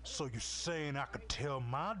Radios. So you're saying I could tell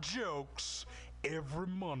my jokes every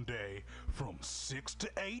Monday from 6 to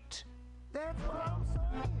 8? That's what I'm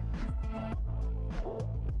saying.